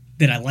I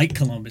like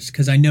Columbus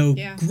because I know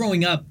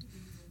growing up,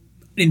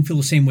 I didn't feel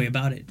the same way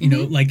about it.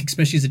 Like,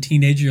 especially as a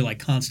teenager, you're like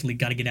constantly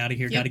got to get out of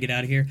here, got to get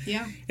out of here.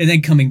 Yeah. And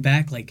then coming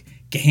back, like,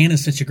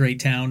 Gahanna's such a great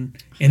town,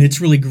 and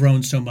it's really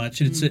grown so much.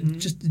 And it's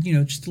just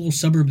a little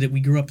suburb that we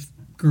grew up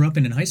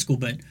in high school,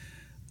 but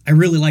I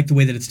really like the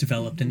way that it's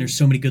developed, and there's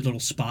so many good little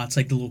spots,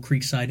 like the little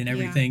creekside and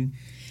everything.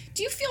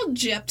 Do you feel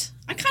gypped?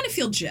 I kind of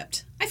feel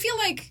gypped. I feel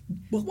like,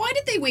 why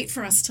did they wait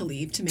for us to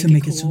leave to make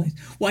it cool? So nice.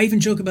 Well, I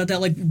even joke about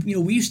that. Like,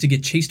 we used to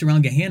get chased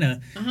around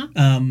Gahanna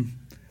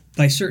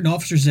by certain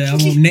officers that I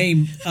won't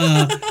name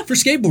for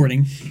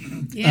skateboarding.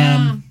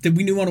 Yeah. That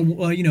we knew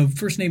on a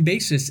first name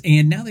basis,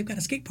 and now they've got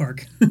a skate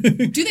park.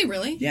 Do they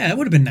really? Yeah, that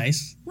would have been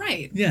nice.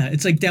 Right. Yeah,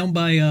 it's like down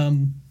by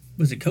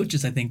was it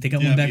Coaches? I think they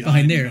got one back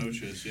behind there.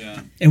 Coaches,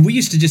 yeah. And we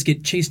used to just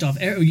get chased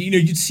off.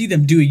 You'd see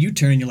them do a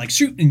U-turn, and you're like,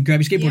 shoot, and grab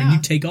your skateboard, and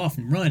you take off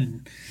and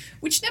run.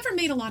 Which never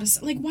made a lot of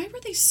sense. Like, why were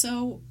they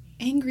so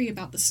angry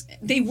about this?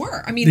 They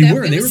were. I mean, they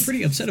were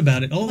pretty upset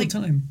about it all the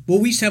time. Well,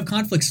 we used to have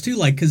conflicts too,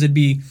 like because there'd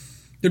be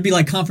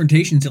like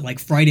confrontations at like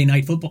Friday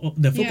night football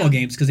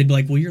games because they'd be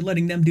like, well, you're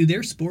letting them do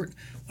their sport.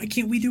 Why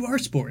can't we do our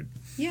sport?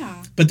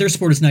 Yeah. But their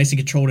sport is nice and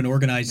controlled and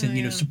organized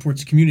and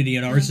supports the community,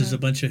 and ours is a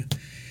bunch of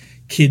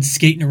kids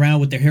skating around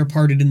with their hair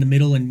parted in the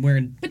middle and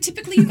wearing. But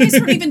typically, you guys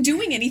weren't even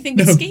doing anything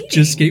but skating.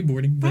 Just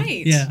skateboarding. But,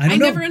 right. Yeah, I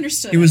never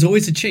understood. It was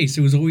always a chase.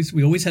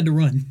 We always had to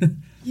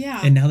run.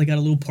 Yeah. And now they got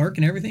a little park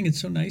and everything. It's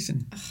so nice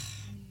and.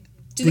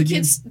 Do the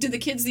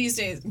kids these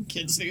days?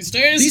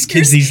 These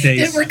kids these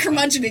days. We're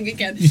curmudgeoning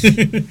again.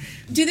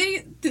 Do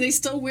they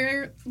still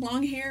wear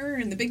long hair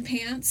and the big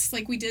pants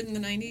like we did in the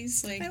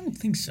 90s? Like, I don't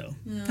think so.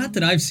 No. Not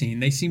that I've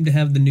seen. They seem to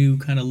have the new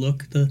kind of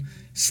look, the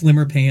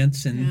slimmer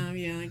pants and. Oh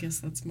yeah, I guess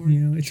that's more.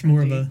 It's trendy.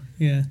 More of a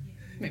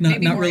Maybe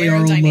not more really our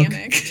old look.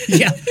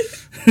 Yeah.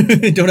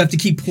 Don't have to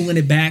keep pulling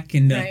it back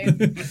and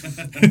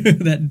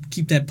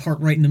keep that part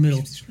right in the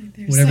middle.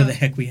 Whatever the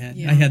heck we had.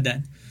 Yeah. I had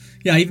that.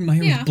 Yeah, even my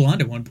hair was blonde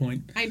at one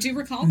point. I do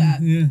recall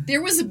that. Yeah.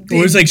 There was a big,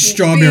 it was like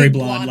strawberry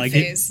blonde. Like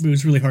phase. It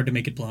was really hard to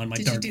make it blonde. My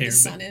dark hair. Did you do the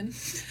sun in?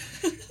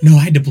 No, I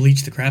had to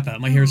bleach the crap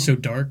out. My hair is so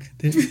dark.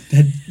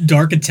 That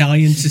dark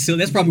Italian Sicilian.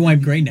 That's probably why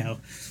I'm gray now.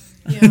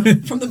 Yeah,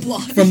 from the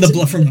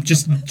blonde. From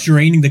just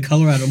draining the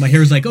color out of it. My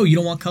hair was like, oh, you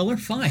don't want color?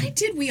 Fine. Why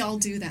did we all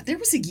do that? There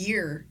was a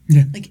year,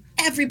 like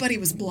everybody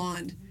was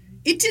blonde.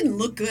 It didn't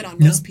look good on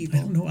most people.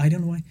 I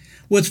don't know why.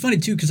 Well, it's funny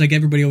too because like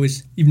everybody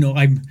always, even though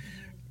I'm,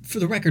 for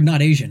the record,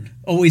 not Asian,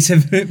 always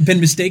have been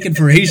mistaken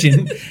for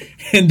Asian.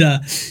 And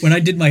when I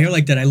did my hair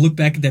like that, I look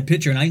back at that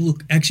picture and I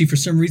look, actually for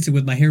some reason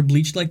with my hair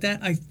bleached like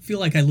that, I feel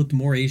like I looked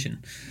more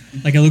Asian.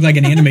 Like I looked like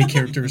an anime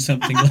character or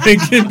something. Like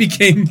it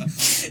became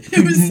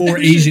more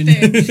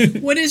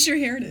Asian. What is your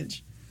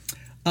heritage?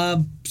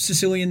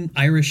 Sicilian,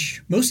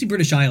 Irish, mostly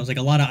British Isles, like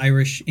a lot of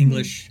Irish,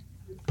 English,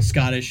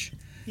 Scottish.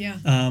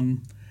 Yeah.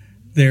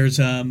 There's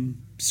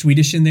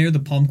Swedish in there, the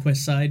Palm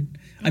Quest side.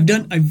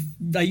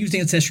 I used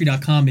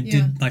Ancestry.com and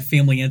did my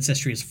family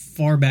ancestry as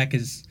far back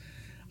as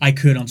I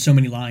could on so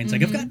many lines.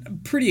 Like I've got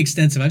pretty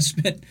extensive. I've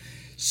spent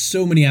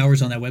so many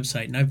hours on that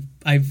website, and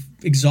I've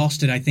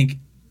exhausted, I think,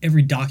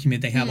 every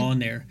document they have on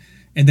there.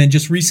 And then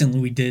just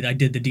recently I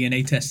did the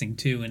DNA testing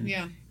too, and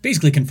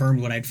basically confirmed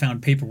what I'd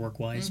found paperwork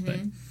wise. But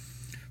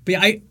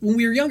yeah, when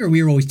we were younger,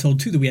 we were always told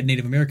too that we had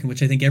Native American,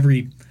 which I think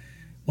every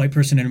white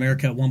person in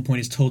America at one point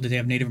is told that they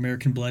have Native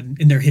American blood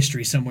in their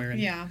history somewhere.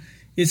 And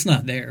it's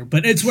not there,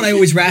 but it's what I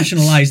always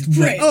rationalized.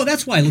 Right. Oh,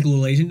 that's why I look a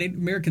little Asian. Native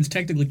Americans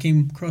technically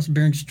came across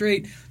Bering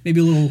Strait.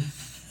 Maybe a little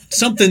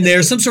something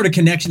there, some sort of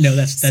connection. No,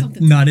 that's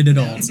not it at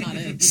all. That's not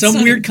it.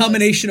 Some weird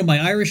combination of my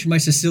Irish and my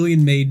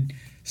Sicilian made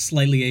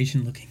slightly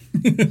Asian looking.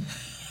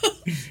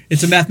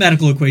 It's a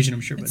mathematical equation,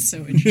 I'm sure. It's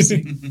so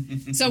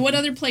interesting. So, what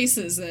other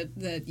places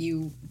that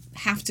you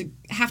have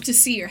to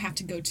see or have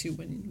to go to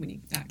when you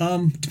back?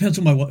 Depends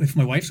on if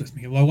my wife's with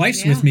me. If my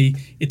wife's with me,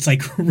 it's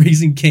like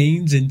Raising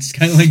Cane's and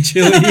Skyline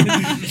Chili,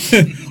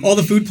 all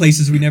the food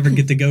places we never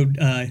get to go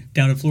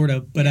down in Florida.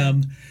 But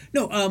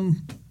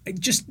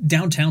just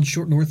downtown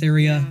Short North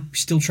area. We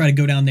still try to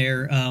go down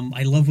there.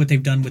 I love what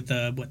they've done with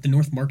the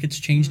North Market's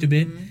changed a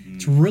bit.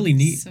 It's really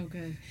neat. So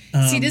good.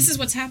 See, this is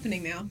what's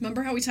happening now.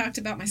 Remember how we talked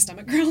about my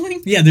stomach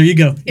growling? Yeah, there you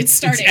go. It's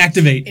starting.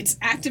 It's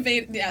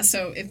activate. Yeah,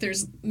 so if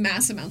there's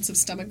mass amounts of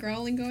stomach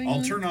growling going on.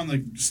 I'll turn on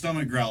the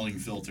stomach growling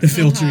filter. The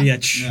filter, yeah.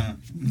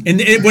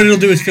 And what it'll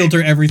do is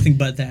filter everything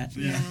but that.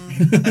 Yeah.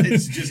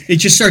 It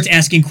just starts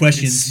asking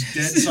questions. It's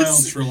dead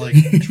silence for like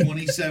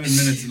 27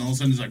 minutes, and all of a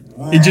sudden it's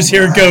like... You just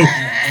hear it go,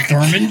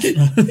 Thurman?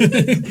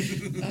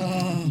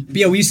 But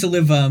yeah, we used to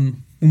live...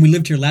 when we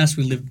lived here last,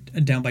 we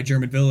lived down by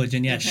German Village,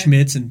 and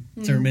Schmitz and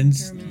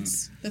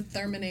Thurman's. The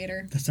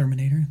Thurminator. The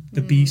Thurminator.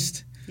 The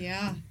Beast.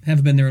 Yeah.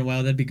 Haven't been there in a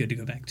while. That'd be good to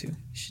go back to. You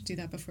should do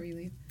that before you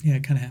leave. Yeah, I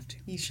kind of have to.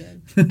 You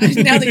should.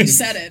 Now that you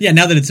said it. Yeah,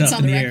 now that it's up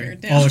on in the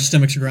record, air. All our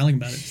stomachs are growling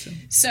about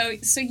it. So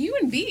you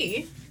and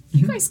B,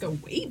 you guys go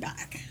way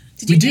back.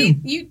 Did you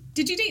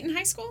date in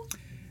high school?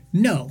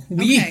 No.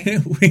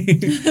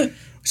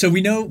 So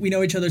we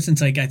know each other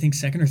since I think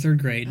second or third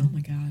grade. Oh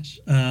my gosh.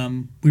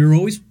 We were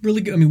always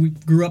really good. I mean, we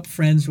grew up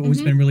friends. We've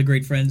always been really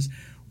great friends.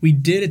 We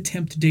did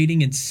attempt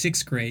dating in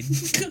sixth grade.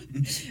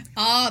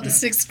 The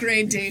sixth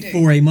grade dating.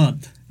 For a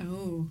month.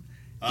 Oh.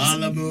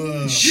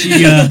 She,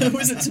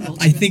 was it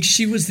tumultuous? I think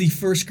she was the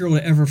first girl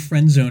to ever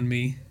friend zone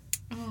me.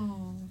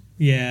 Oh.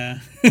 Yeah.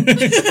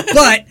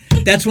 But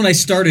that's when I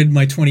started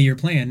my 20-year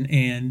plan,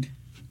 and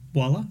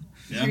voila.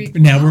 Yeah.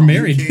 Now we're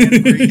married. You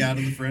can break out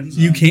of the friend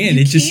zone. You can.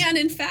 You can,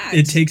 in fact.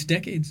 It takes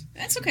decades.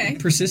 That's okay.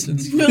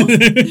 Persistence. Well,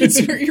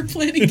 that's where your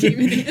planning came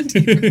in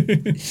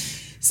handy.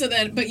 So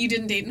then, but you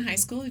didn't date in high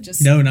school?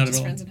 Just no, not at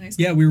all. Friends in high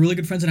school? Yeah, we were really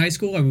good friends in high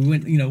school. We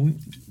went,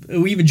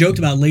 we even joked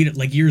about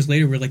years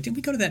later. We were like, didn't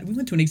we go to that? We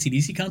went to an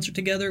AC/DC concert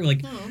together.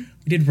 We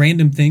did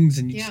random things,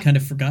 and you just kind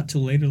of forgot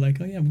till later.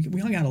 Like, oh yeah,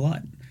 we hung out a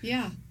lot.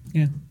 Yeah.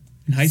 Yeah.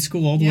 In high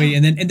school, all the way,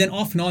 and then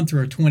off and on through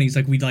our 20s,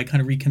 like we'd like kind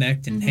of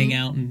reconnect and hang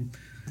out and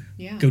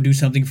go do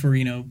something for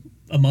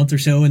a month or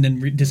so, and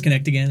then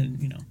disconnect again,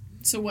 and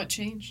So what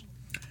changed?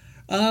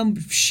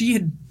 She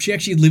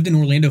actually lived in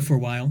Orlando for a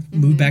while,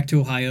 moved back to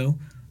Ohio,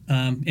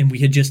 and we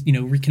had just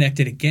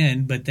reconnected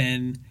again. But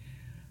then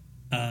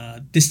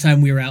this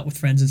time we were out with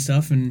friends and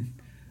stuff, and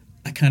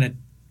I kind of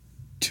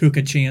took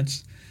a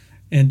chance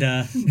and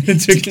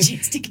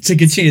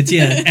took a chance,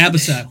 yeah, ABBA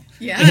style.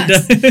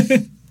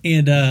 Yes.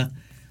 And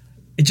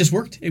it just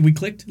worked. We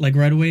clicked like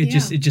right away.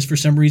 It just for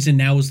some reason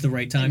now was the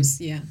right time.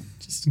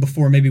 Just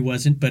before maybe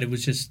wasn't, but it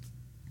was just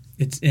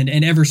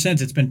and ever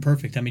since it's been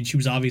perfect. I mean, she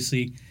was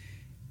obviously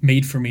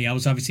made for me. I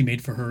was obviously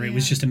made for her. It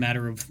was just a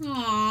matter of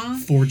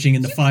forging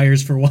in the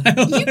fires for a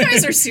while. You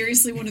guys are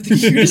seriously one of the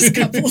cutest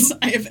couples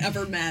I have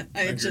ever met.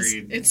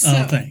 It's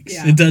so, thanks.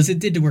 Yeah. It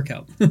did work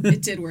out.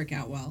 It did work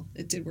out well.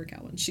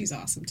 And she's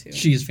awesome too.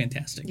 She is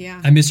fantastic.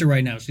 Yeah. I miss her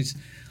right now. She's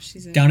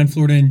down in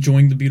Florida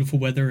enjoying the beautiful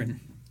weather and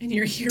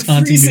you're here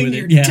freezing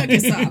your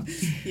tuckus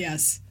off.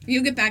 Yes.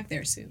 You'll get back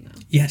there soon though.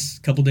 Yes,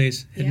 a couple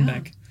days heading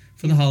back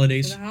for the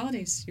holidays. For the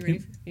holidays. Are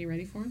you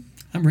ready for them?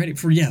 I'm ready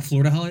for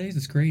Florida holidays.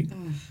 It's great.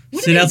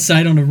 Sit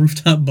outside on a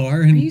rooftop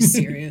bar. And are you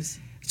serious?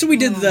 So we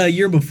did the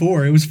year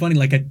before. It was funny.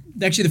 Like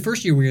actually, the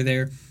first year we were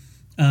there,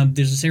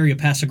 there's this area,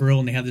 Paso Grill,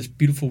 and they have this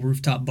beautiful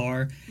rooftop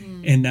bar.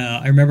 And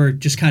I remember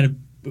just kind of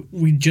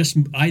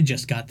I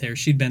just got there.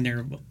 She'd been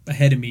there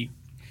ahead of me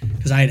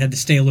because I had to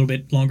stay a little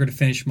bit longer to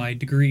finish my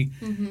degree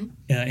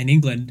in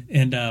England.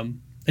 And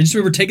I just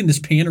remember taking this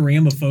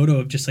panorama photo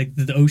of just like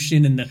the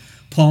ocean and the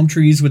palm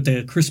trees with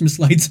the Christmas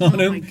lights on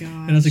them. Oh my gosh.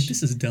 And I was like,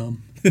 this is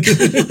dumb.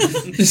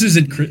 This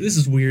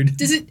is weird.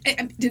 Did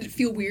it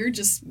feel weird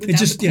just without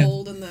the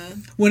cold and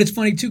the... Well, it's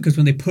funny too because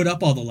when they put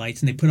up all the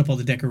lights and they put up all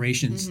the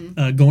decorations,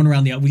 going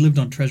around we lived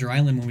on Treasure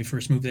Island when we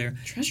first moved there.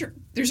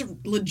 There's a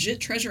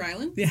legit Treasure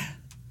Island? Yeah.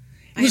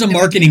 It was a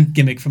marketing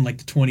gimmick from like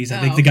the 20s. I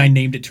think the guy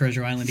named it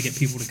Treasure Island to get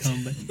people to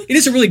come. But it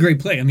is a really great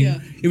place. I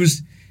mean,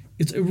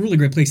 it's a really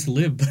great place to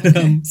live.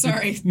 But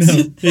sorry, no,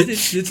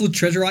 it's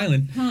Treasure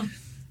Island. Huh.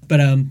 But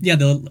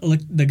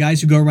the guys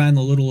who go around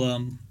the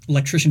little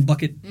electrician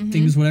bucket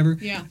things, whatever,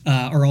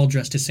 are all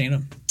dressed as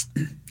Santa,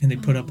 and they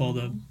put up all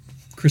the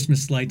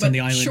Christmas lights on the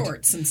island,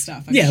 shorts and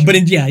stuff.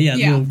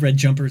 Little red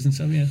jumpers and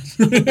stuff. Yeah.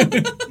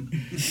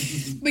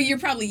 But you're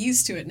probably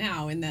used to it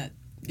now, in that.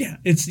 Yeah,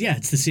 it's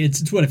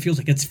what it feels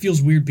like. It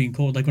feels weird being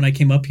cold. Like when I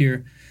came up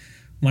here,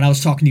 when I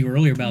was talking to you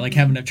earlier about like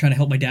trying to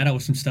help my dad out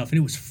with some stuff, and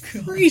it was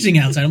freezing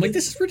outside. I'm like,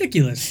 this is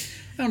ridiculous.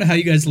 I don't know how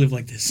you guys live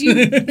like this. You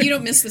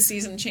don't miss the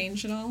season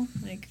change at all?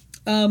 Like,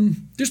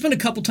 there's been a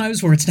couple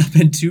times where it's not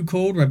been too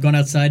cold, where I've gone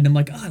outside and I'm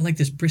like, I like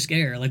this brisk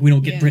air. Like we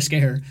don't get brisk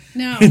air.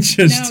 No,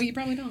 you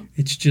probably don't.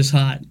 It's just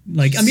hot.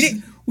 Like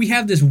we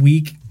have this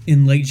week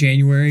in late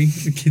January.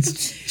 It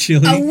gets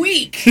chilly. A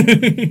week.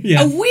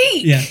 Yeah. A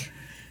week. Yeah.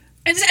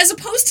 As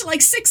opposed to like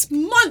 6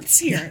 months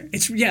here.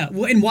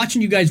 Well, and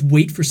watching you guys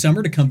wait for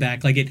summer to come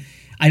back, like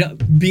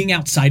being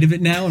outside of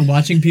it now and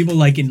watching people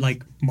like in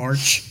like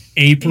March,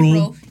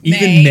 April,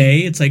 even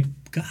May, it's like,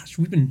 gosh,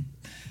 we've been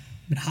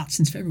hot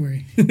since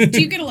February. Do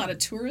you get a lot of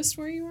tourists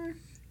where you are?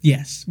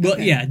 Yes. Well,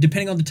 yeah,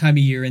 depending on the time of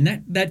year,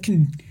 and that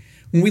can.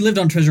 When we lived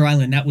on Treasure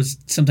Island, that was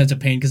sometimes a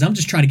pain because I'm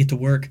just trying to get to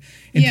work,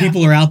 and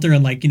people are out there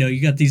and like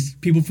you got these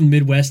people from the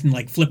Midwest and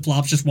like flip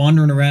flops just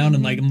wandering around,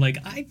 and like I'm like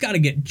I've got to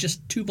get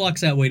just 2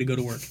 blocks that way to go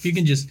to work. If you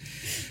can just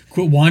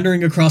quit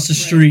wandering across the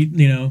street,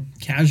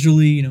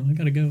 casually, I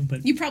got to go.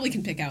 But you probably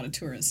can pick out a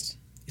tourist.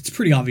 It's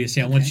pretty obvious,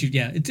 yeah. Okay. Once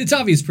it's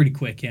obvious pretty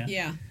quick, yeah.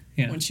 Yeah.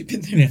 Yeah. Once you've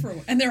been there for a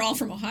while. And they're all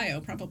from Ohio,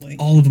 probably.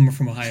 All of them are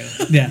from Ohio.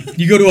 Yeah.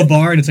 You go to a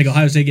bar and it's like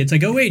Ohio State. It's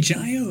like,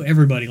 OHIO,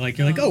 everybody. Like,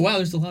 you're like, oh, wow,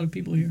 there's a lot of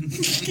people here.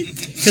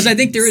 Because I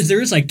think there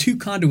is like 2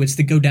 conduits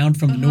that go down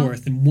from the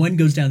north, and one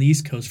goes down the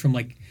East Coast from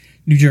like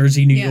New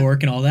Jersey, New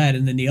York, and all that.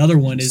 And then the other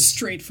one is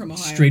straight from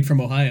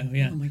Ohio.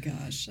 Yeah. Oh, my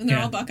gosh. And they're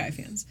all Buckeye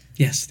fans.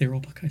 Yes, they're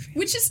all Buckeye fans.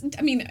 Which is,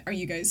 are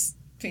you guys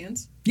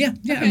fans? Yeah.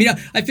 Okay. I mean,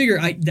 I figure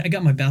I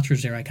got my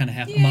bachelor's there. I kind of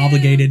have. I'm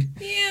obligated.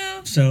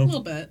 Yeah. So a little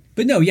bit.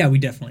 But no, we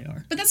definitely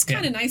are. But that's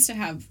kind of nice to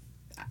have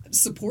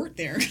support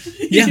there.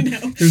 Yeah.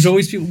 There's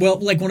always people. Well,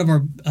 like one of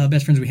our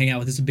best friends we hang out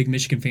with is a big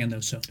Michigan fan, though.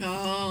 So.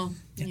 Oh.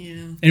 Yeah.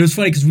 And it was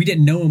funny because we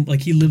didn't know him.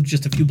 Like he lived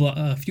just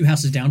a few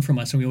houses down from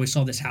us, and we always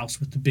saw this house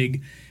with the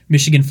big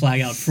Michigan flag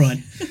out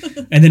front.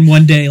 And then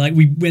one day, like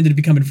we ended up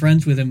becoming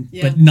friends with him,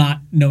 but not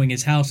knowing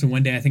his house. And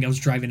one day, I think I was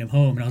driving him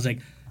home, and I was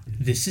like,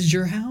 "This is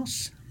your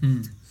house?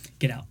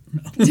 Get out.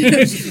 No.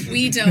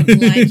 We don't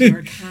like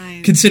your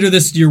kind. Consider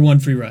this your one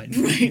free ride."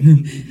 Right.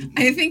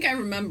 I think I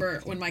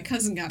remember when my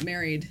cousin got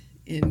married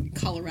in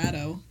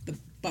Colorado, the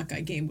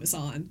Buckeye game was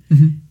on.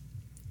 Mm-hmm.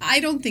 I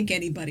don't think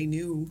anybody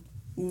knew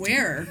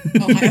where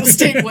Ohio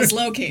State was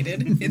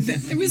located.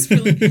 It was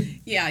really,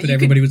 but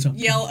everybody was on.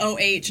 Yell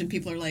OH and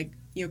people are like,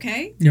 you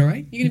okay? You all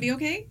right? You going to be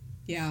okay?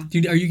 Yeah.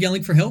 Are you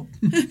yelling for help?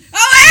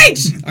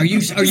 OH! Are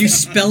you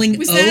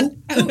spelling O?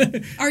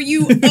 Are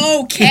you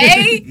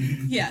okay?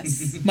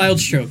 Yes. Mild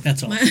stroke,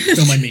 that's all.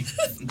 Don't mind me.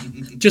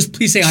 Just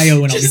please say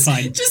IO and I'll be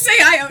fine. Just say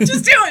IO.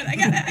 Just do it. I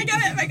got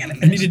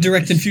it. I need a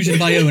direct infusion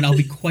of IO and I'll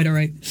be quite all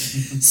right.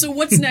 So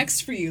what's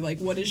next for you? Like,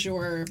 what's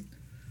your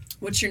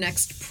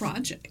next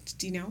project?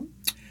 Do you know?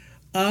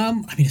 I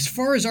mean, as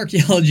far as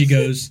archaeology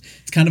goes,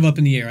 it's kind of up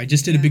in the air. I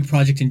just did a big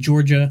project in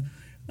Georgia.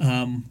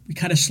 We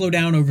kind of slow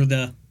down over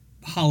the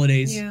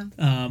holidays. Yeah.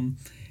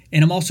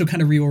 And I'm also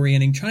kind of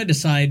reorienting, trying to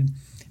decide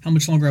how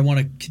much longer I want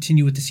to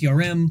continue with the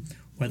CRM,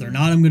 whether or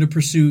not I'm going to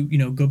pursue,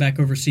 go back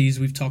overseas.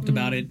 We've talked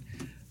about it.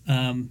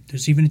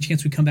 There's even a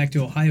chance we come back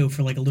to Ohio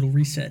for like a little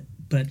reset,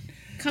 but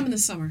come in the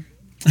summer.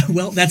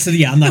 Well,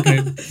 I'm not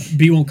going to.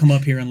 B won't come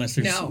up here unless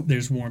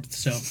there's warmth.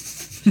 So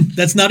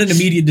that's not an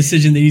immediate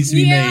decision that needs to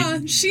be made. Yeah,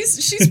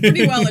 she's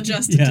pretty well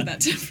adjusted to that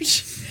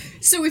temperature.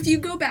 So if you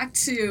go back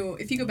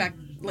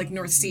like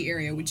North Sea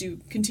area, would you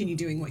continue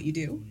doing what you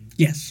do?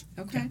 Yes.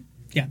 Okay.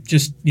 Yeah.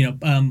 Just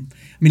I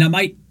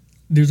might.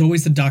 There's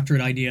always the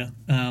doctorate idea,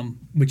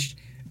 which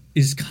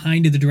is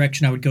kind of the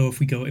direction I would go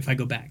if I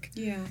go back.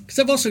 Yeah. Because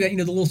I've also got the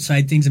little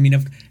side things. I mean,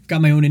 I've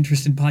got my own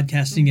interest in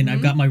podcasting, and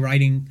I've got my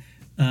writing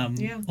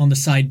on the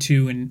side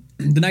too. And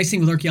the nice thing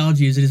with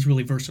archaeology is it is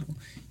really versatile.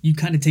 You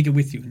kind of take it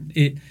with you.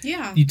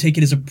 You take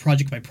it as a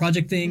project by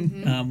project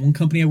thing. One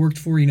company I worked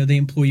for, they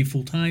employ you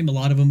full time. A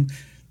lot of them,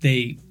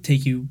 they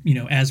take you,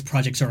 as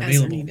projects are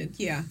available. As needed.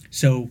 Yeah.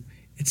 So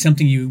it's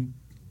something you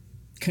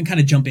can kind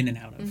of jump in and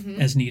out of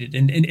as needed.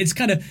 And it's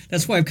kind of,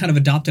 that's why I've kind of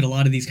adopted a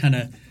lot of these kind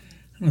of,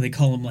 I don't know, they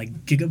call them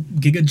like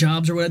giga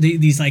jobs or whatever.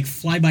 These like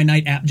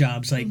fly-by-night app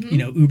jobs, like,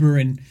 Uber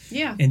and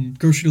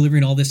grocery delivery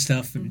and all this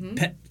stuff, and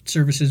pet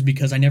services,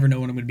 because I never know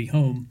when I'm going to be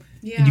home.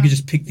 Yeah. And you can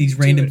just pick these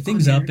random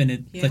things up, and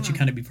it lets you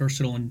kind of be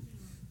versatile and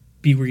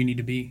be where you need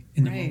to be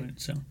in the moment.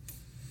 So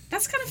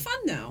that's kind of fun,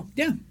 though.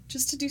 Yeah.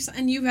 Just to do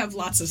something. And you have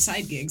lots of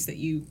side gigs that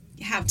you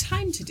have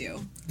time to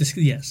do.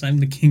 Yes, I'm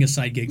the king of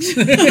side gigs.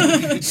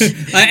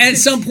 At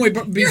some point,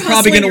 we're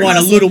probably going to want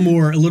a little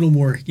more.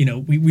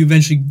 We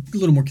eventually a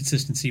little more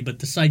consistency, but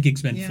the side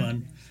gig's been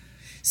fun.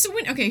 So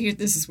here,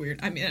 this is weird.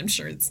 I mean, I'm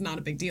sure it's not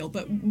a big deal,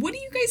 but what do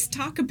you guys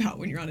talk about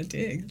when you're on a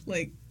dig?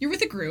 Like, you're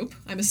with a group,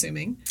 I'm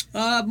assuming.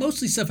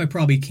 Mostly stuff I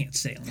probably can't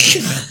say on the show.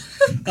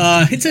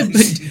 It's a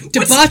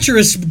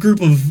debaucherous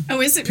group of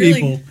is it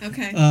people. Really?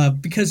 Okay.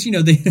 Because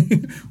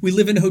we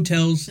live in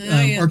hotels.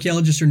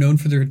 Archaeologists are known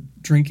for their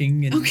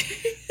drinking. And,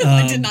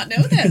 I did not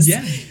know this.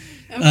 Yeah.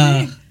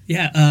 Okay.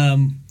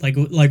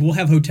 Like we'll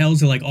have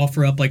hotels that like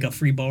offer up like a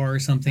free bar or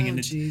something, and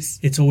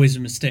it's always a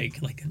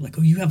mistake. Like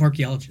you have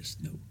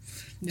archaeologists. No.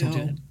 Don't do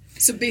that.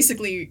 So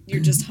basically, you're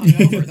just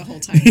hungover the whole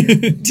time.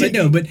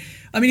 But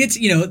I mean, it's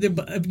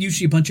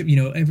usually a bunch of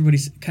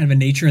everybody's kind of a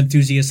nature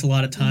enthusiast a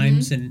lot of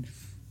times, and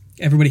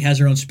everybody has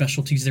their own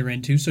specialties they're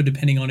into. So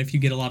depending on if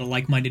you get a lot of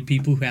like-minded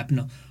people who happen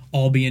to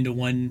all be into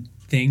one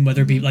thing,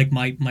 whether it be like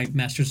my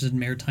master's in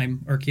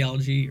maritime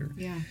archaeology, or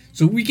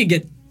so we can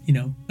get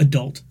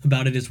adult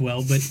about it as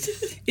well. But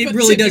it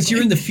really does.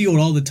 You're in the field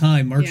all the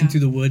time, marching through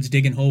the woods,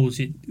 digging holes.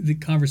 The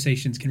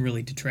conversations can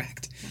really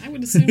detract. I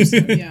would assume so.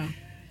 Yeah.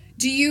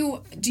 Do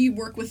you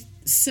work with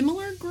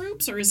similar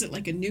groups, or is it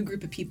like a new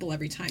group of people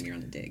every time you're on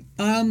the dig?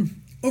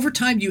 Over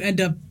time, you end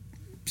up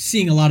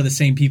seeing a lot of the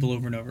same people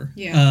over and over.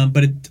 Yeah.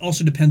 But it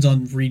also depends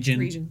on region.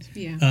 Regions,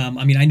 yeah.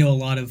 I mean, I know a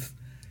lot of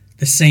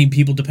the same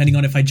people, depending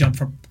on if I jump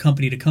from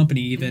company to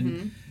company,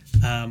 even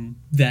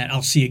that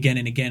I'll see again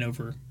and again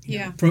over.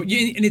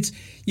 And it's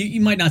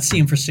you might not see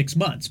them for 6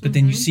 months, but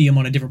then you see them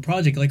on a different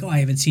project. Like, I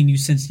haven't seen you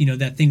since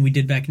that thing we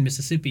did back in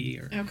Mississippi.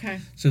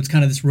 So it's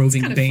kind of this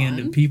roving band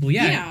of people.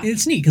 Yeah,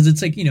 it's neat because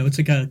it's like it's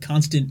like a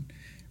constant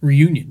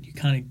reunion. You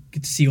kind of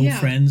get to see old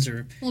friends,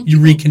 or you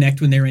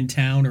reconnect when they're in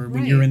town, or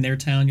when you're in their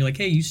town. You're like,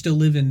 hey, you still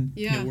live in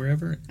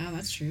wherever. Oh,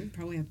 that's true.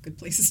 Probably have good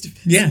places to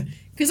visit. Yeah.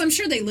 Because I'm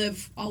sure they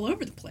live all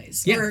over the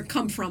place, or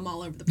come from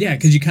all over the place. Yeah,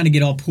 because you kind of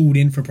get all pulled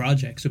in for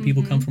projects, so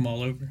people come from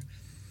all over.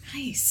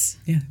 Nice.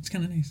 Yeah, it's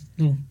kind of nice.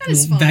 Little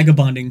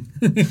vagabonding.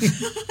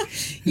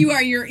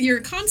 You're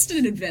a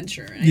constant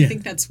adventure. And I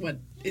think that's what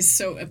is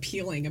so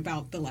appealing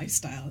about the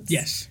lifestyle.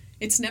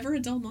 It's never a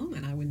dull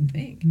moment, I wouldn't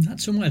think. Not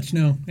so much,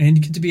 no. And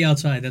you get to be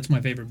outside. That's my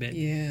favorite bit.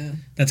 Yeah.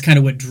 That's kind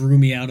of what drew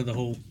me out of the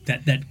whole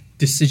that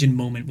decision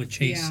moment with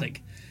Chase.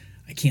 Like,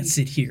 I can't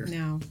sit here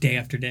day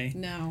after day.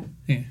 No.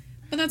 Yeah.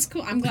 But that's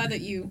cool. I'm glad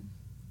that you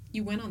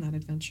went on that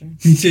adventure.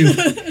 Me too.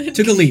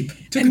 Took a leap.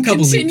 Took a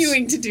couple leaps.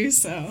 Continuing to do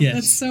so. Yes.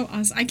 That's so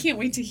awesome. I can't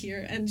wait to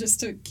hear and just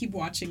to keep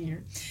watching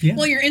your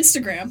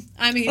Instagram.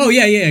 I mean,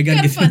 I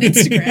got a fun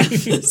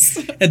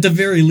Instagram. At the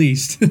very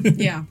least.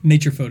 Yeah.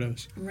 Nature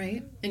photos.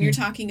 Right. And you're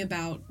talking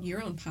about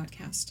your own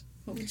podcast.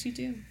 What would you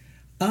do?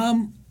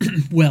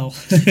 Well,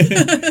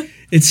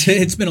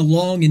 it's been a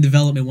long in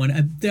development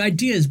one. The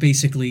idea is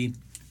basically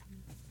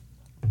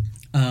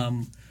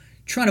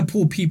trying to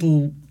pull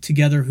people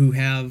together who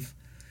have,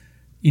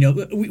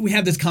 we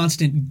have this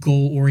constant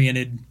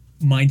goal-oriented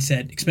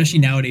mindset, especially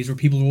nowadays, where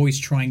people are always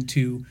trying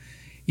to,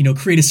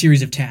 create a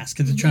series of tasks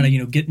because they're trying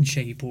to, get in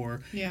shape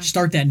or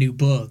start that new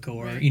book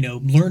or,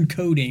 learn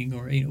coding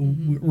or,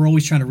 we're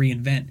always trying to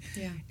reinvent.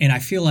 Yeah. And I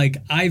feel like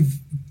I've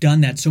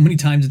done that so many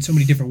times in so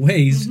many different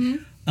ways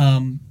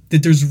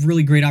that there's a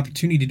really great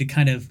opportunity to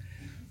kind of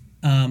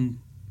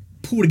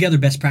pull together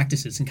best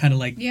practices and kind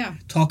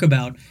of talk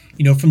about,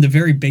 from the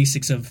very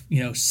basics of,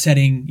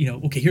 setting,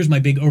 okay, here's my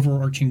big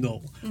overarching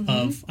goal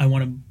of I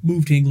want to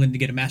move to England to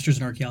get a master's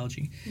in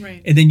archaeology.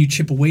 Right. And then you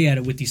chip away at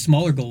it with these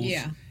smaller goals.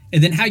 Yeah.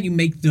 And then how you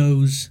make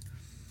those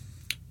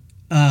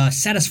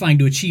satisfying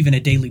to achieve on a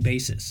daily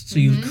basis. So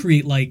you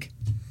create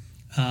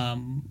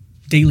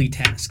daily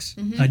tasks,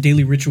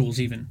 daily rituals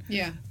even.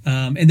 Yeah.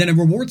 And then a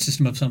reward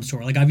system of some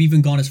sort. Like I've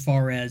even gone as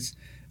far as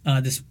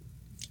this.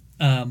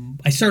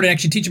 I started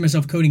actually teaching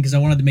myself coding because I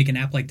wanted to make an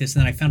app like this,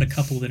 and then I found a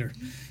couple that are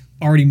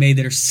already made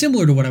that are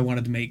similar to what I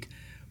wanted to make,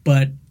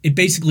 but it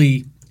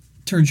basically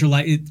turns your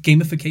life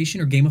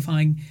gamification or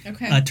gamifying.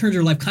 Okay. Turns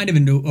your life kind of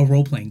into a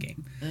role playing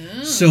game.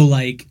 Oh. So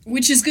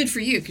which is good for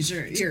you because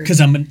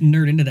because I'm a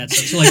nerd into that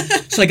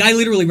stuff. So I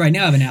literally right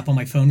now have an app on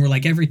my phone where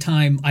every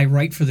time I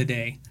write for the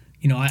day,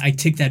 I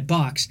tick that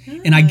box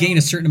and I gain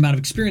a certain amount of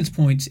experience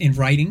points in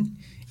writing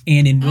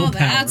and in willpower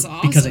that's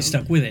awesome. because I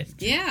stuck with it.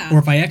 Yeah. Or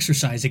if I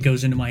exercise, it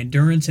goes into my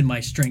endurance and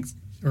my strength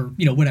or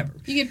whatever.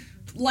 You get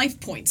life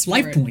points.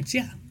 Points,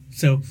 yeah.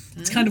 So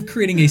it's kind of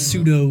creating a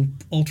pseudo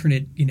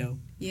alternate,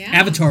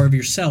 avatar of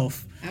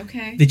yourself.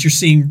 Okay. That you're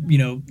seeing,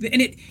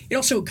 and it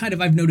also kind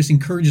of I've noticed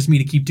encourages me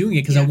to keep doing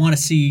it because I want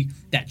to see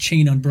that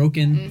chain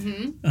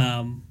unbroken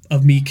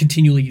of me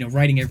continually,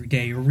 writing every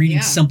day or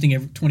reading something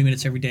every 20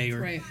 minutes every day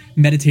or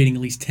meditating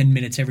at least 10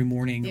 minutes every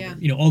morning. Yeah.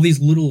 Or, all these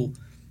little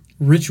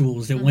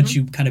rituals that once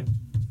you kind of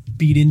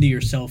beat into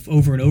yourself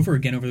over and over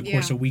again over the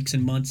course of weeks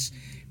and months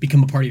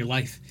become a part of your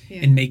life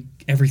and make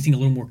everything a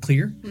little more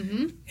clear.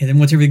 And then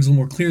once everything's a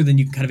little more clear, then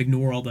you can kind of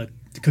ignore all the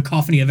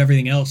cacophony of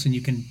everything else and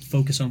you can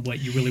focus on what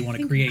you really want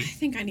to create. I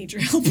think I need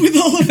your help with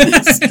all of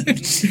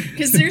this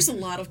because there's a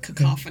lot of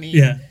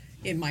cacophony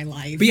in my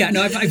life. But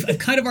I've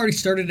kind of already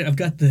started it. I've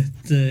got the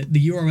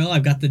URL,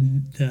 I've got the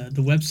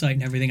website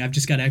and everything. I've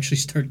just got to actually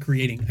start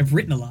creating. I've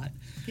written a lot.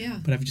 Yeah.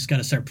 But I've just got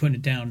to start putting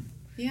it down.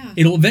 Yeah.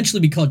 It'll eventually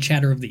be called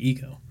Chatter of the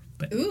Ego.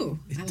 But ooh,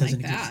 I like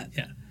that.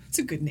 Yeah. It's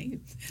a good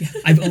name. Yeah.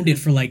 I've owned it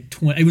for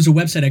 20. It was a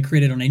website I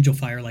created on Angel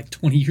Fire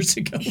 20 years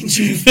ago.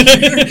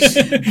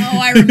 Oh,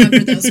 I remember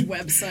those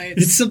websites.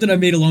 It's something I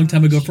made a long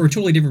time ago for a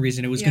totally different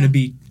reason. It was going to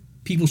be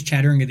people's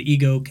chattering of the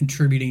ego,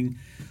 contributing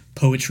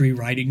poetry,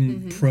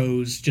 writing,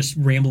 prose, just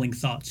rambling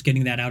thoughts,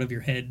 getting that out of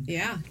your head.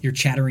 Yeah. Your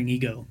chattering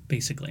ego,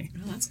 basically.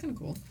 Oh, that's kind of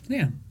cool.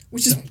 Yeah.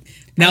 Which is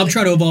now I'm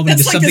trying to evolve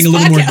into something a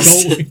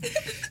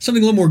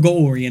little more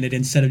goal oriented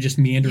instead of just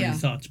meandering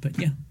thoughts. But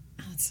yeah.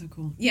 Oh, that's so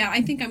cool. Yeah,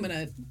 I think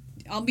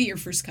I'll be your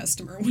first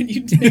customer when you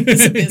do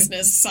this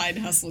business side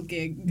hustle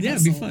gig. Yeah,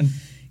 it'd be fun.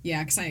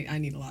 Yeah, because I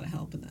need a lot of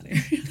help in that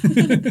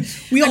area.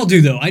 We all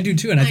do, though. I do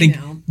too, and I think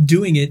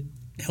doing it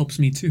helps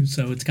me too.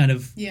 So it's kind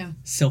of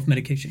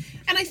self-medication.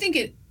 And I think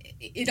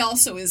it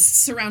also is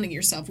surrounding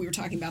yourself. We were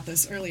talking about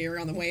this earlier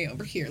on the way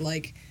over here,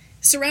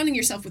 surrounding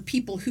yourself with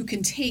people who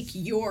can take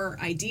your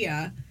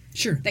idea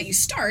that you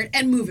start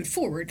and move it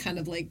forward, kind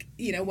of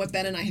what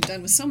Ben and I have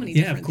done with so many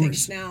different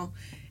things now.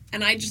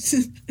 And I just,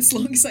 as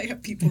long as I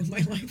have people in my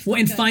life. Well,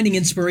 and finding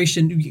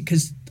inspiration,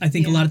 because I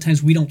think a lot of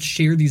times we don't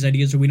share these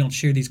ideas or we don't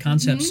share these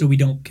concepts, so we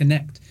don't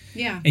connect.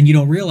 Yeah. And you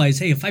don't realize,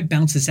 hey, if I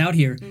bounce this out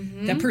here,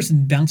 that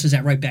person bounces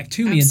that right back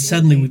to me, and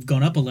suddenly we've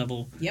gone up a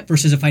level. Yep.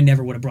 Versus if I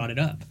never would have brought it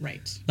up. Right.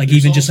 There's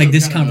even just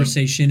this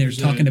conversation or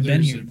talking to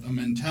Ben here. There's a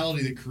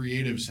mentality that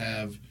creatives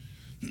have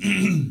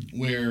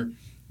where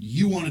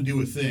you want to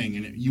do a thing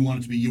and you want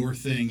it to be your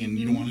thing and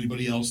you don't want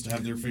anybody else to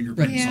have their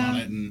fingerprints on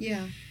it.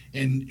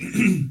 And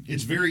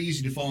it's very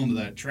easy to fall into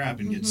that trap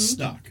and get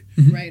stuck.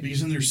 Right. Because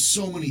then there's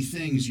so many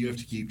things you have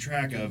to keep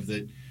track of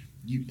that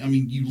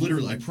you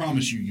literally, I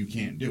promise you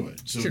can't do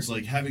it. So it's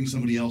like having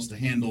somebody else to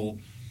handle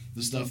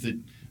the stuff that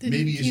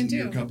maybe isn't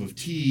your cup of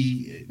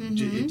tea.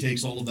 It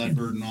takes all of that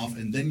burden off,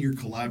 and then you're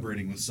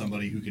collaborating with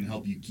somebody who can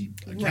help you keep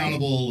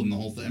accountable and the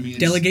whole thing. I mean,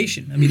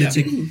 delegation. I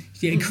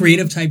mean,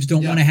 creative types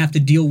don't want to have to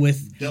deal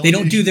with. They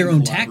don't do their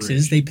own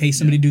taxes. They pay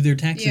somebody to do their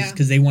taxes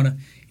because they want to.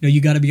 You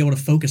got to be able to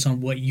focus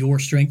on what your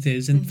strength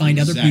is and find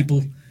other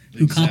people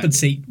who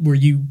compensate where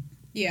you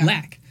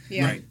lack.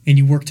 Yeah. Right. And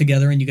you work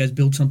together and you guys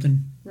build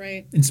something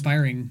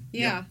inspiring.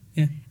 Yeah.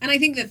 And I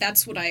think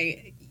that's what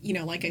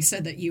like I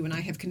said, that you and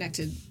I have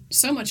connected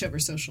so much over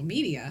social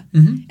media.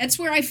 That's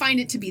where I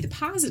find it to be the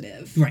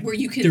positive. Right. Where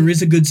you can. There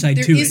is a good side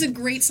to it. There is a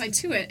great side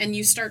to it. And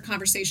you start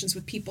conversations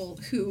with people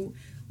who,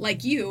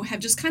 like you, have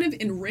just kind of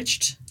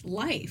enriched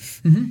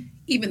life.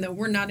 Even though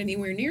we're not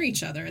anywhere near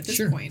each other at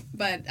this point.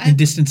 But the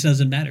distance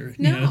doesn't matter.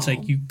 No. It's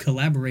like you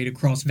collaborate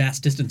across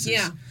vast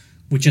distances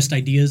with just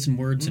ideas and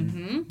words.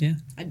 And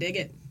I dig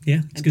it.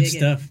 Yeah, it's good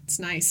stuff. It's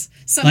nice.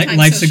 Sometimes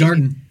life's a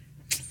garden.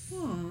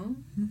 Aw.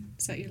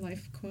 Is that your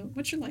life quote?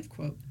 What's your life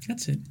quote?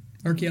 That's it.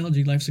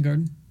 Archaeology, life's a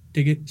garden.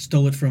 Dig it?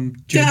 Stole it from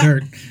Joe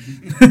Dirt.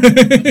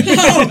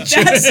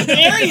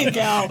 There you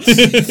go.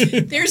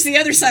 There's the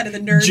other side of the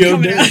nerd Joe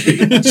coming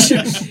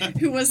Dirt. out.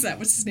 Who was that?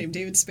 What's his name?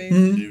 David Spade?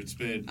 Mm-hmm. David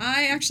Spade.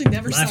 I actually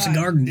never Life's saw a it.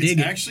 Garden. Dig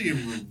It's it. actually a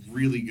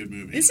really good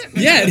movie. Is it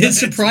really? Yeah, it is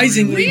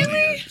surprisingly,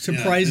 Really?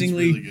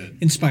 surprisingly Yeah, it's really good.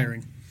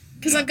 inspiring.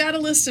 Because I've got a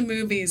list of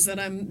movies that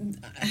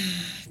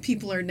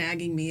people are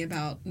nagging me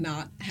about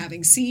not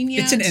having seen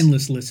yet. It's an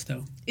endless list,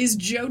 though. Is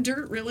Joe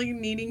Dirt really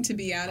needing to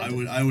be added?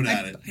 I would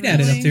add it. I'd add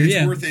it up there, yeah.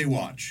 It's worth a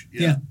watch.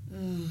 Yeah.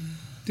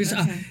 There's,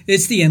 Okay.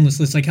 it's the endless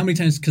list. Like, how many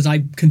times, because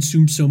I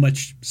consume so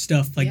much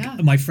stuff, like, Yeah.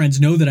 my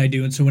friends know that I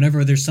do, and so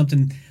whenever there's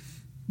something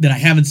that I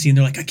haven't seen,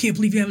 they're like, I can't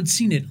believe you haven't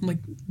seen it. I'm like,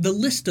 the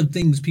list of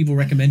things people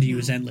recommend to you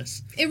is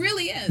endless. It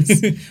really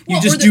is.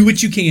 You just do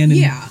what you can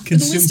and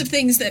consume. The list of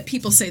things that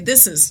people say, but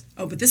this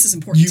is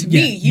important to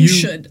me. You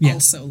should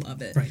also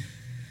love it. Right.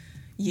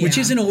 Yeah. Which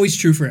isn't always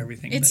true for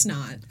everything. It's but,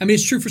 not. I mean,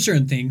 it's true for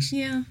certain things.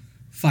 Yeah.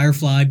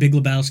 Firefly, Big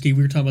Lebowski,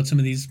 we were talking about some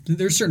of these.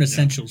 There's certain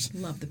essentials.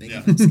 Love the big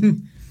Yeah.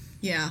 ones.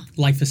 Yeah.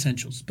 Life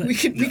essentials. But We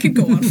could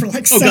go on for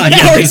like oh 7 god,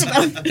 hours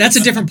yeah, about that's a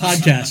different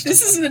podcast.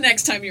 this. Is the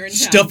next time you're in town.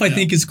 Stuff I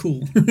think is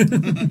cool.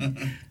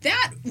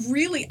 That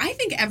really, I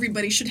think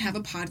everybody should have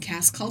a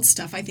podcast called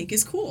Stuff I Think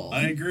Is Cool.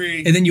 I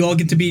agree. And then you all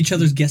get to be each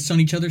other's guests on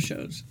each other's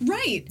shows.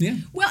 Right. Yeah.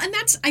 Well, and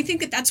I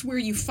think that's where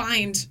you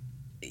find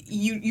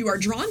you are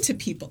drawn to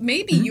people.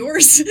 Maybe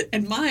yours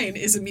and mine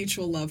is a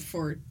mutual love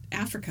for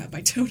Africa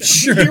by Toto.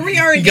 Sure. Here we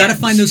are again. You got to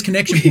find those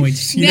connection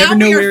points. You now never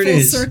know we are where it full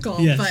is. circle.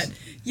 Yes. But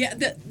yeah,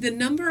 the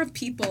number of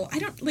people, I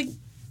don't like,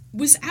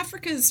 was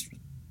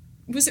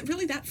it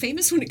really that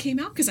famous when it came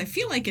out? Because I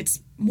feel like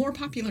it's more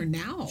popular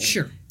now.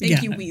 Sure.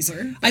 Thank you,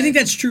 Weezer. I think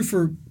that's true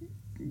for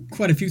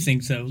quite a few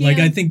things, though. Like,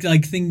 Yeah. I think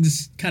like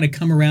things kind of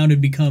come around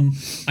and become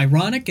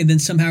ironic, and then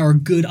somehow are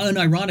good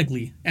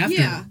unironically after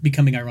Yeah.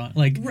 becoming ironic.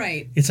 Like,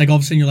 Right. it's like all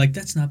of a sudden you're like,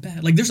 that's not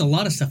bad. Like, there's a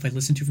lot of stuff I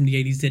listened to from the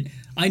 80s that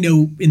I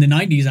know in the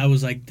 90s I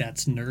was like,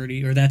 that's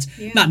nerdy, or that's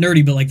Yeah. not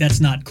nerdy, but like that's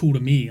not cool to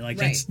me. Like,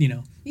 that's, Right.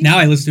 Now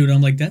I listen to it,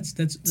 I'm like, that's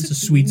a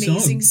sweet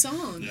Amazing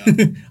song. song.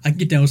 Yeah. I can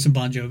get down with some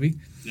Bon Jovi.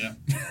 Yeah.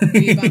 Are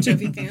you a Bon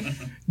Jovi fan?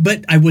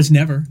 But I was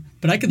never.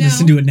 But I can No.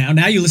 listen to it now.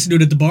 Now you listen to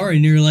it at the bar,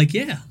 and you're like,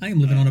 "Yeah, I am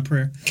living on a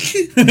prayer."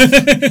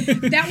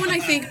 That one, I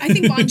think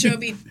Bon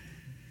Jovi.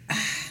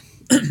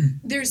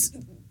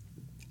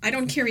 I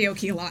don't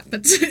karaoke a lot,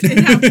 but it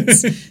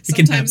happens.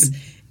 Sometimes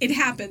it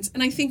happens,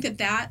 and I think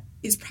that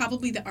is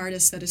probably the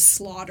artist that is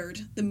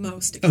slaughtered the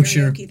most at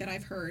karaoke that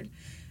I've heard.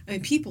 I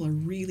mean, people are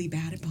really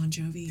bad at Bon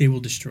Jovi. They will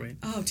destroy it.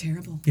 Oh,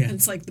 terrible! Yeah. And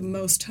it's like the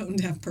most tone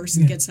deaf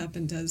person gets up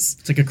and does.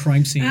 It's like a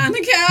crime scene. I'm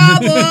a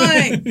cowboy,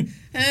 and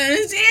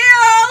it's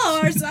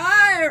horse.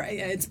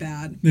 Yeah, it's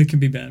bad. It can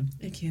be bad.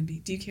 It can be.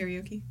 Do you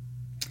karaoke?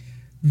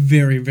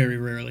 Very, very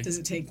rarely. Does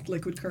it take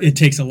liquid courage? It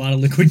takes a lot of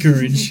liquid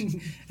courage,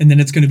 and then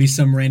it's going to be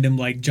some random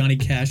like Johnny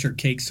Cash or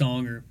Cake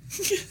song, or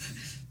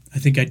I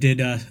think I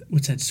did.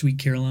 What's that Sweet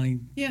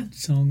Caroline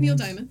song? Neil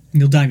once? Diamond.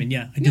 Neil Diamond,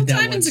 yeah, I did that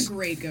Diamond's once. a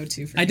great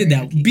go-to for I did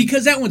that karaoke.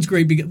 because that one's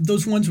great. Because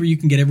those ones where you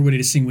can get everybody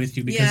to sing with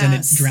you, because then it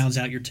Yes. drowns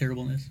out your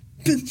terribleness.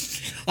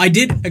 I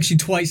did actually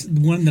twice. The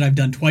one that I've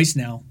done twice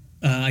now.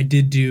 I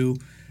did do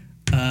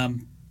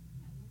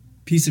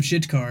 "Piece of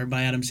Shit Car"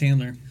 by Adam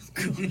Sandler.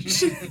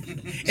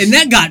 And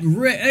that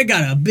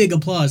got a big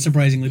applause,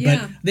 surprisingly.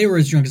 Yeah. But they were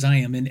as drunk as I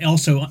am, and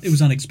also it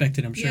was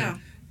unexpected. I'm sure Yeah.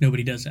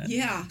 nobody does that.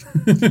 Yeah.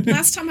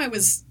 Last time I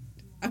was...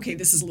 Okay,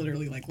 this is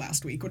literally like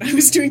last week when I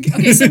was doing...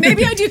 Okay, so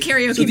maybe I do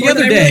karaoke So the more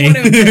other than day, I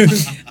really want to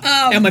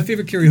admit. at my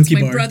favorite karaoke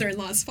My bar.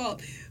 brother-in-law's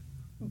fault.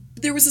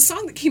 There was a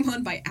song that came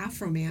on by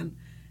Afro Man.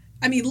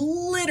 I mean,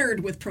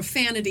 littered with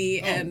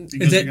profanity and...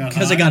 Is it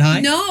because I got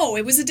high? No,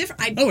 it was a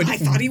different... I different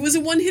thought one. he was a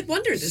one-hit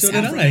wonder, this So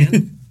did Afro I.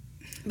 Man.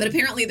 But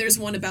apparently there's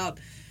one about...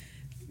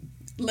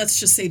 Let's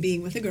just say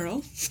being with a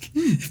girl,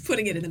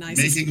 putting it in the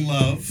nicest. Making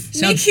love.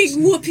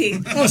 Making whoopee.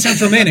 Oh,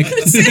 sounds romantic.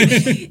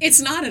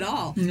 It's not at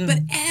all. But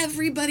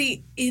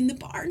everybody in the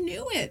bar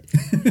knew it,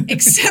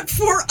 except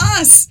for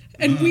us.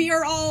 And we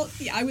are all,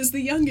 I was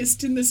the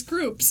youngest in this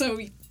group. So,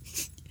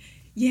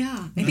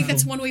 yeah, I think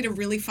that's one way to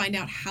really find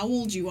out how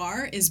old you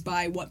are is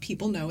by what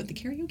people know at the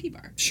karaoke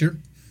bar. Sure.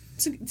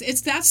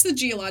 That's the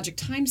geologic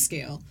time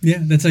scale Yeah,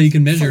 that's how you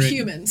can measure for it.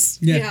 humans.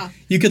 Yeah. Yeah.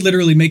 You could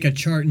literally make a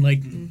chart and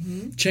like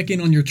check in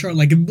on your chart,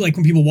 like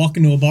when people walk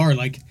into a bar,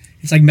 like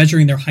it's like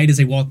measuring their height as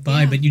they walk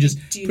by, Yeah. but you just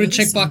Do you put a know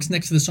this checkbox song?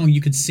 next to the song you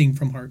could sing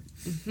from heart.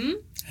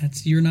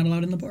 You're not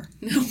allowed in the bar.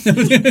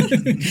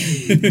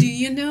 Do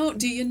you know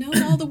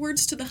all the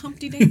words to the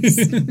Humpty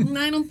Days?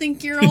 I don't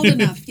think you're old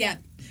enough yet.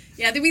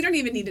 Yeah, then we don't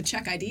even need to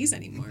check IDs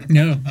anymore.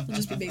 No. It'll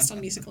just be based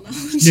on musical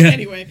knowledge. Yeah.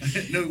 Anyway.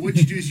 No, what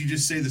you do is you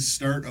just say the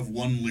start of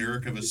one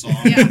lyric of a song.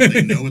 Yeah.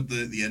 They know what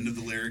the end of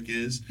the lyric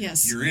is.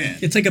 Yes. You're in.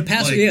 It's like a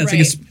password. Like, Yeah,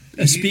 it's right.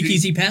 like a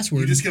speakeasy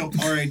password. You just go,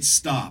 all right,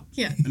 stop.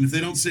 Yeah. And if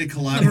they don't say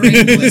collaborate,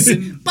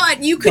 listen.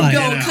 But you could But- go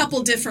Get a out.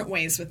 couple different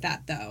ways with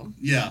that, though.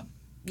 Yeah.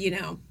 You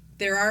know,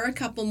 there are a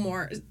couple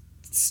more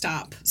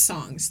stop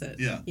songs that,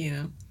 Yeah. you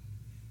know.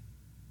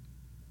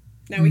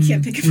 Now we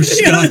can't think of We're any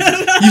stuck.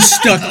 other. You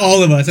stuck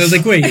all of us. I was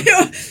like, wait,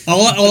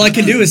 all I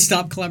can do is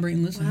stop, collaborate,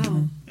 and listen.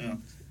 Wow. Yeah.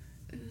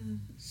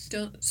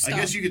 Don't stop. I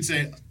guess you could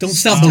say, don't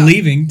stop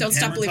believing. Don't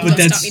stop believing.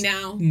 Don't stop me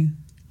now. Yeah.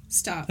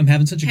 Stop. I'm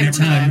having such a good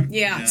time.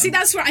 Yeah. See,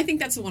 that's where I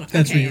think that's the one.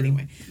 That's okay,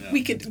 anyway. Yeah.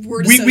 We could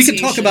word association. We could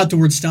talk about the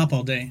word stop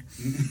all day.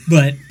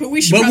 But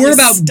we're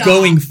about stop.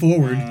 Going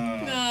forward.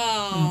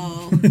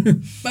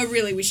 But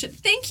really, we should.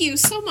 Thank you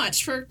so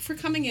much for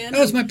coming in. Oh,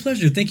 it was my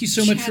pleasure. Thank you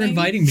so much for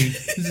inviting me.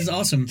 This is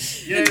awesome.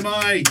 Yay,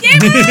 Mike! Yay,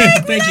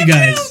 Mike! Thank you,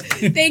 guys.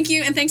 Thank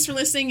you, and thanks for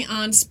listening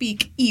on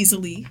Speak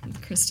Easily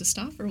with Krista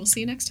Stoffer. We'll see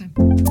you next time.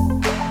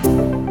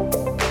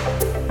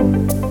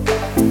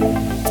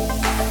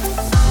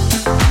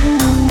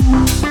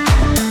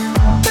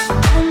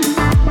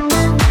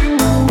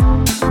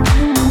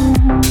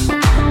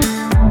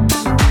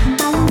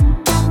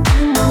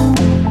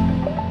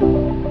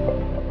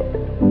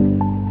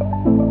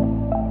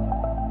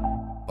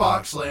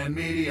 Boxland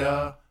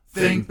Media.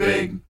 Think big.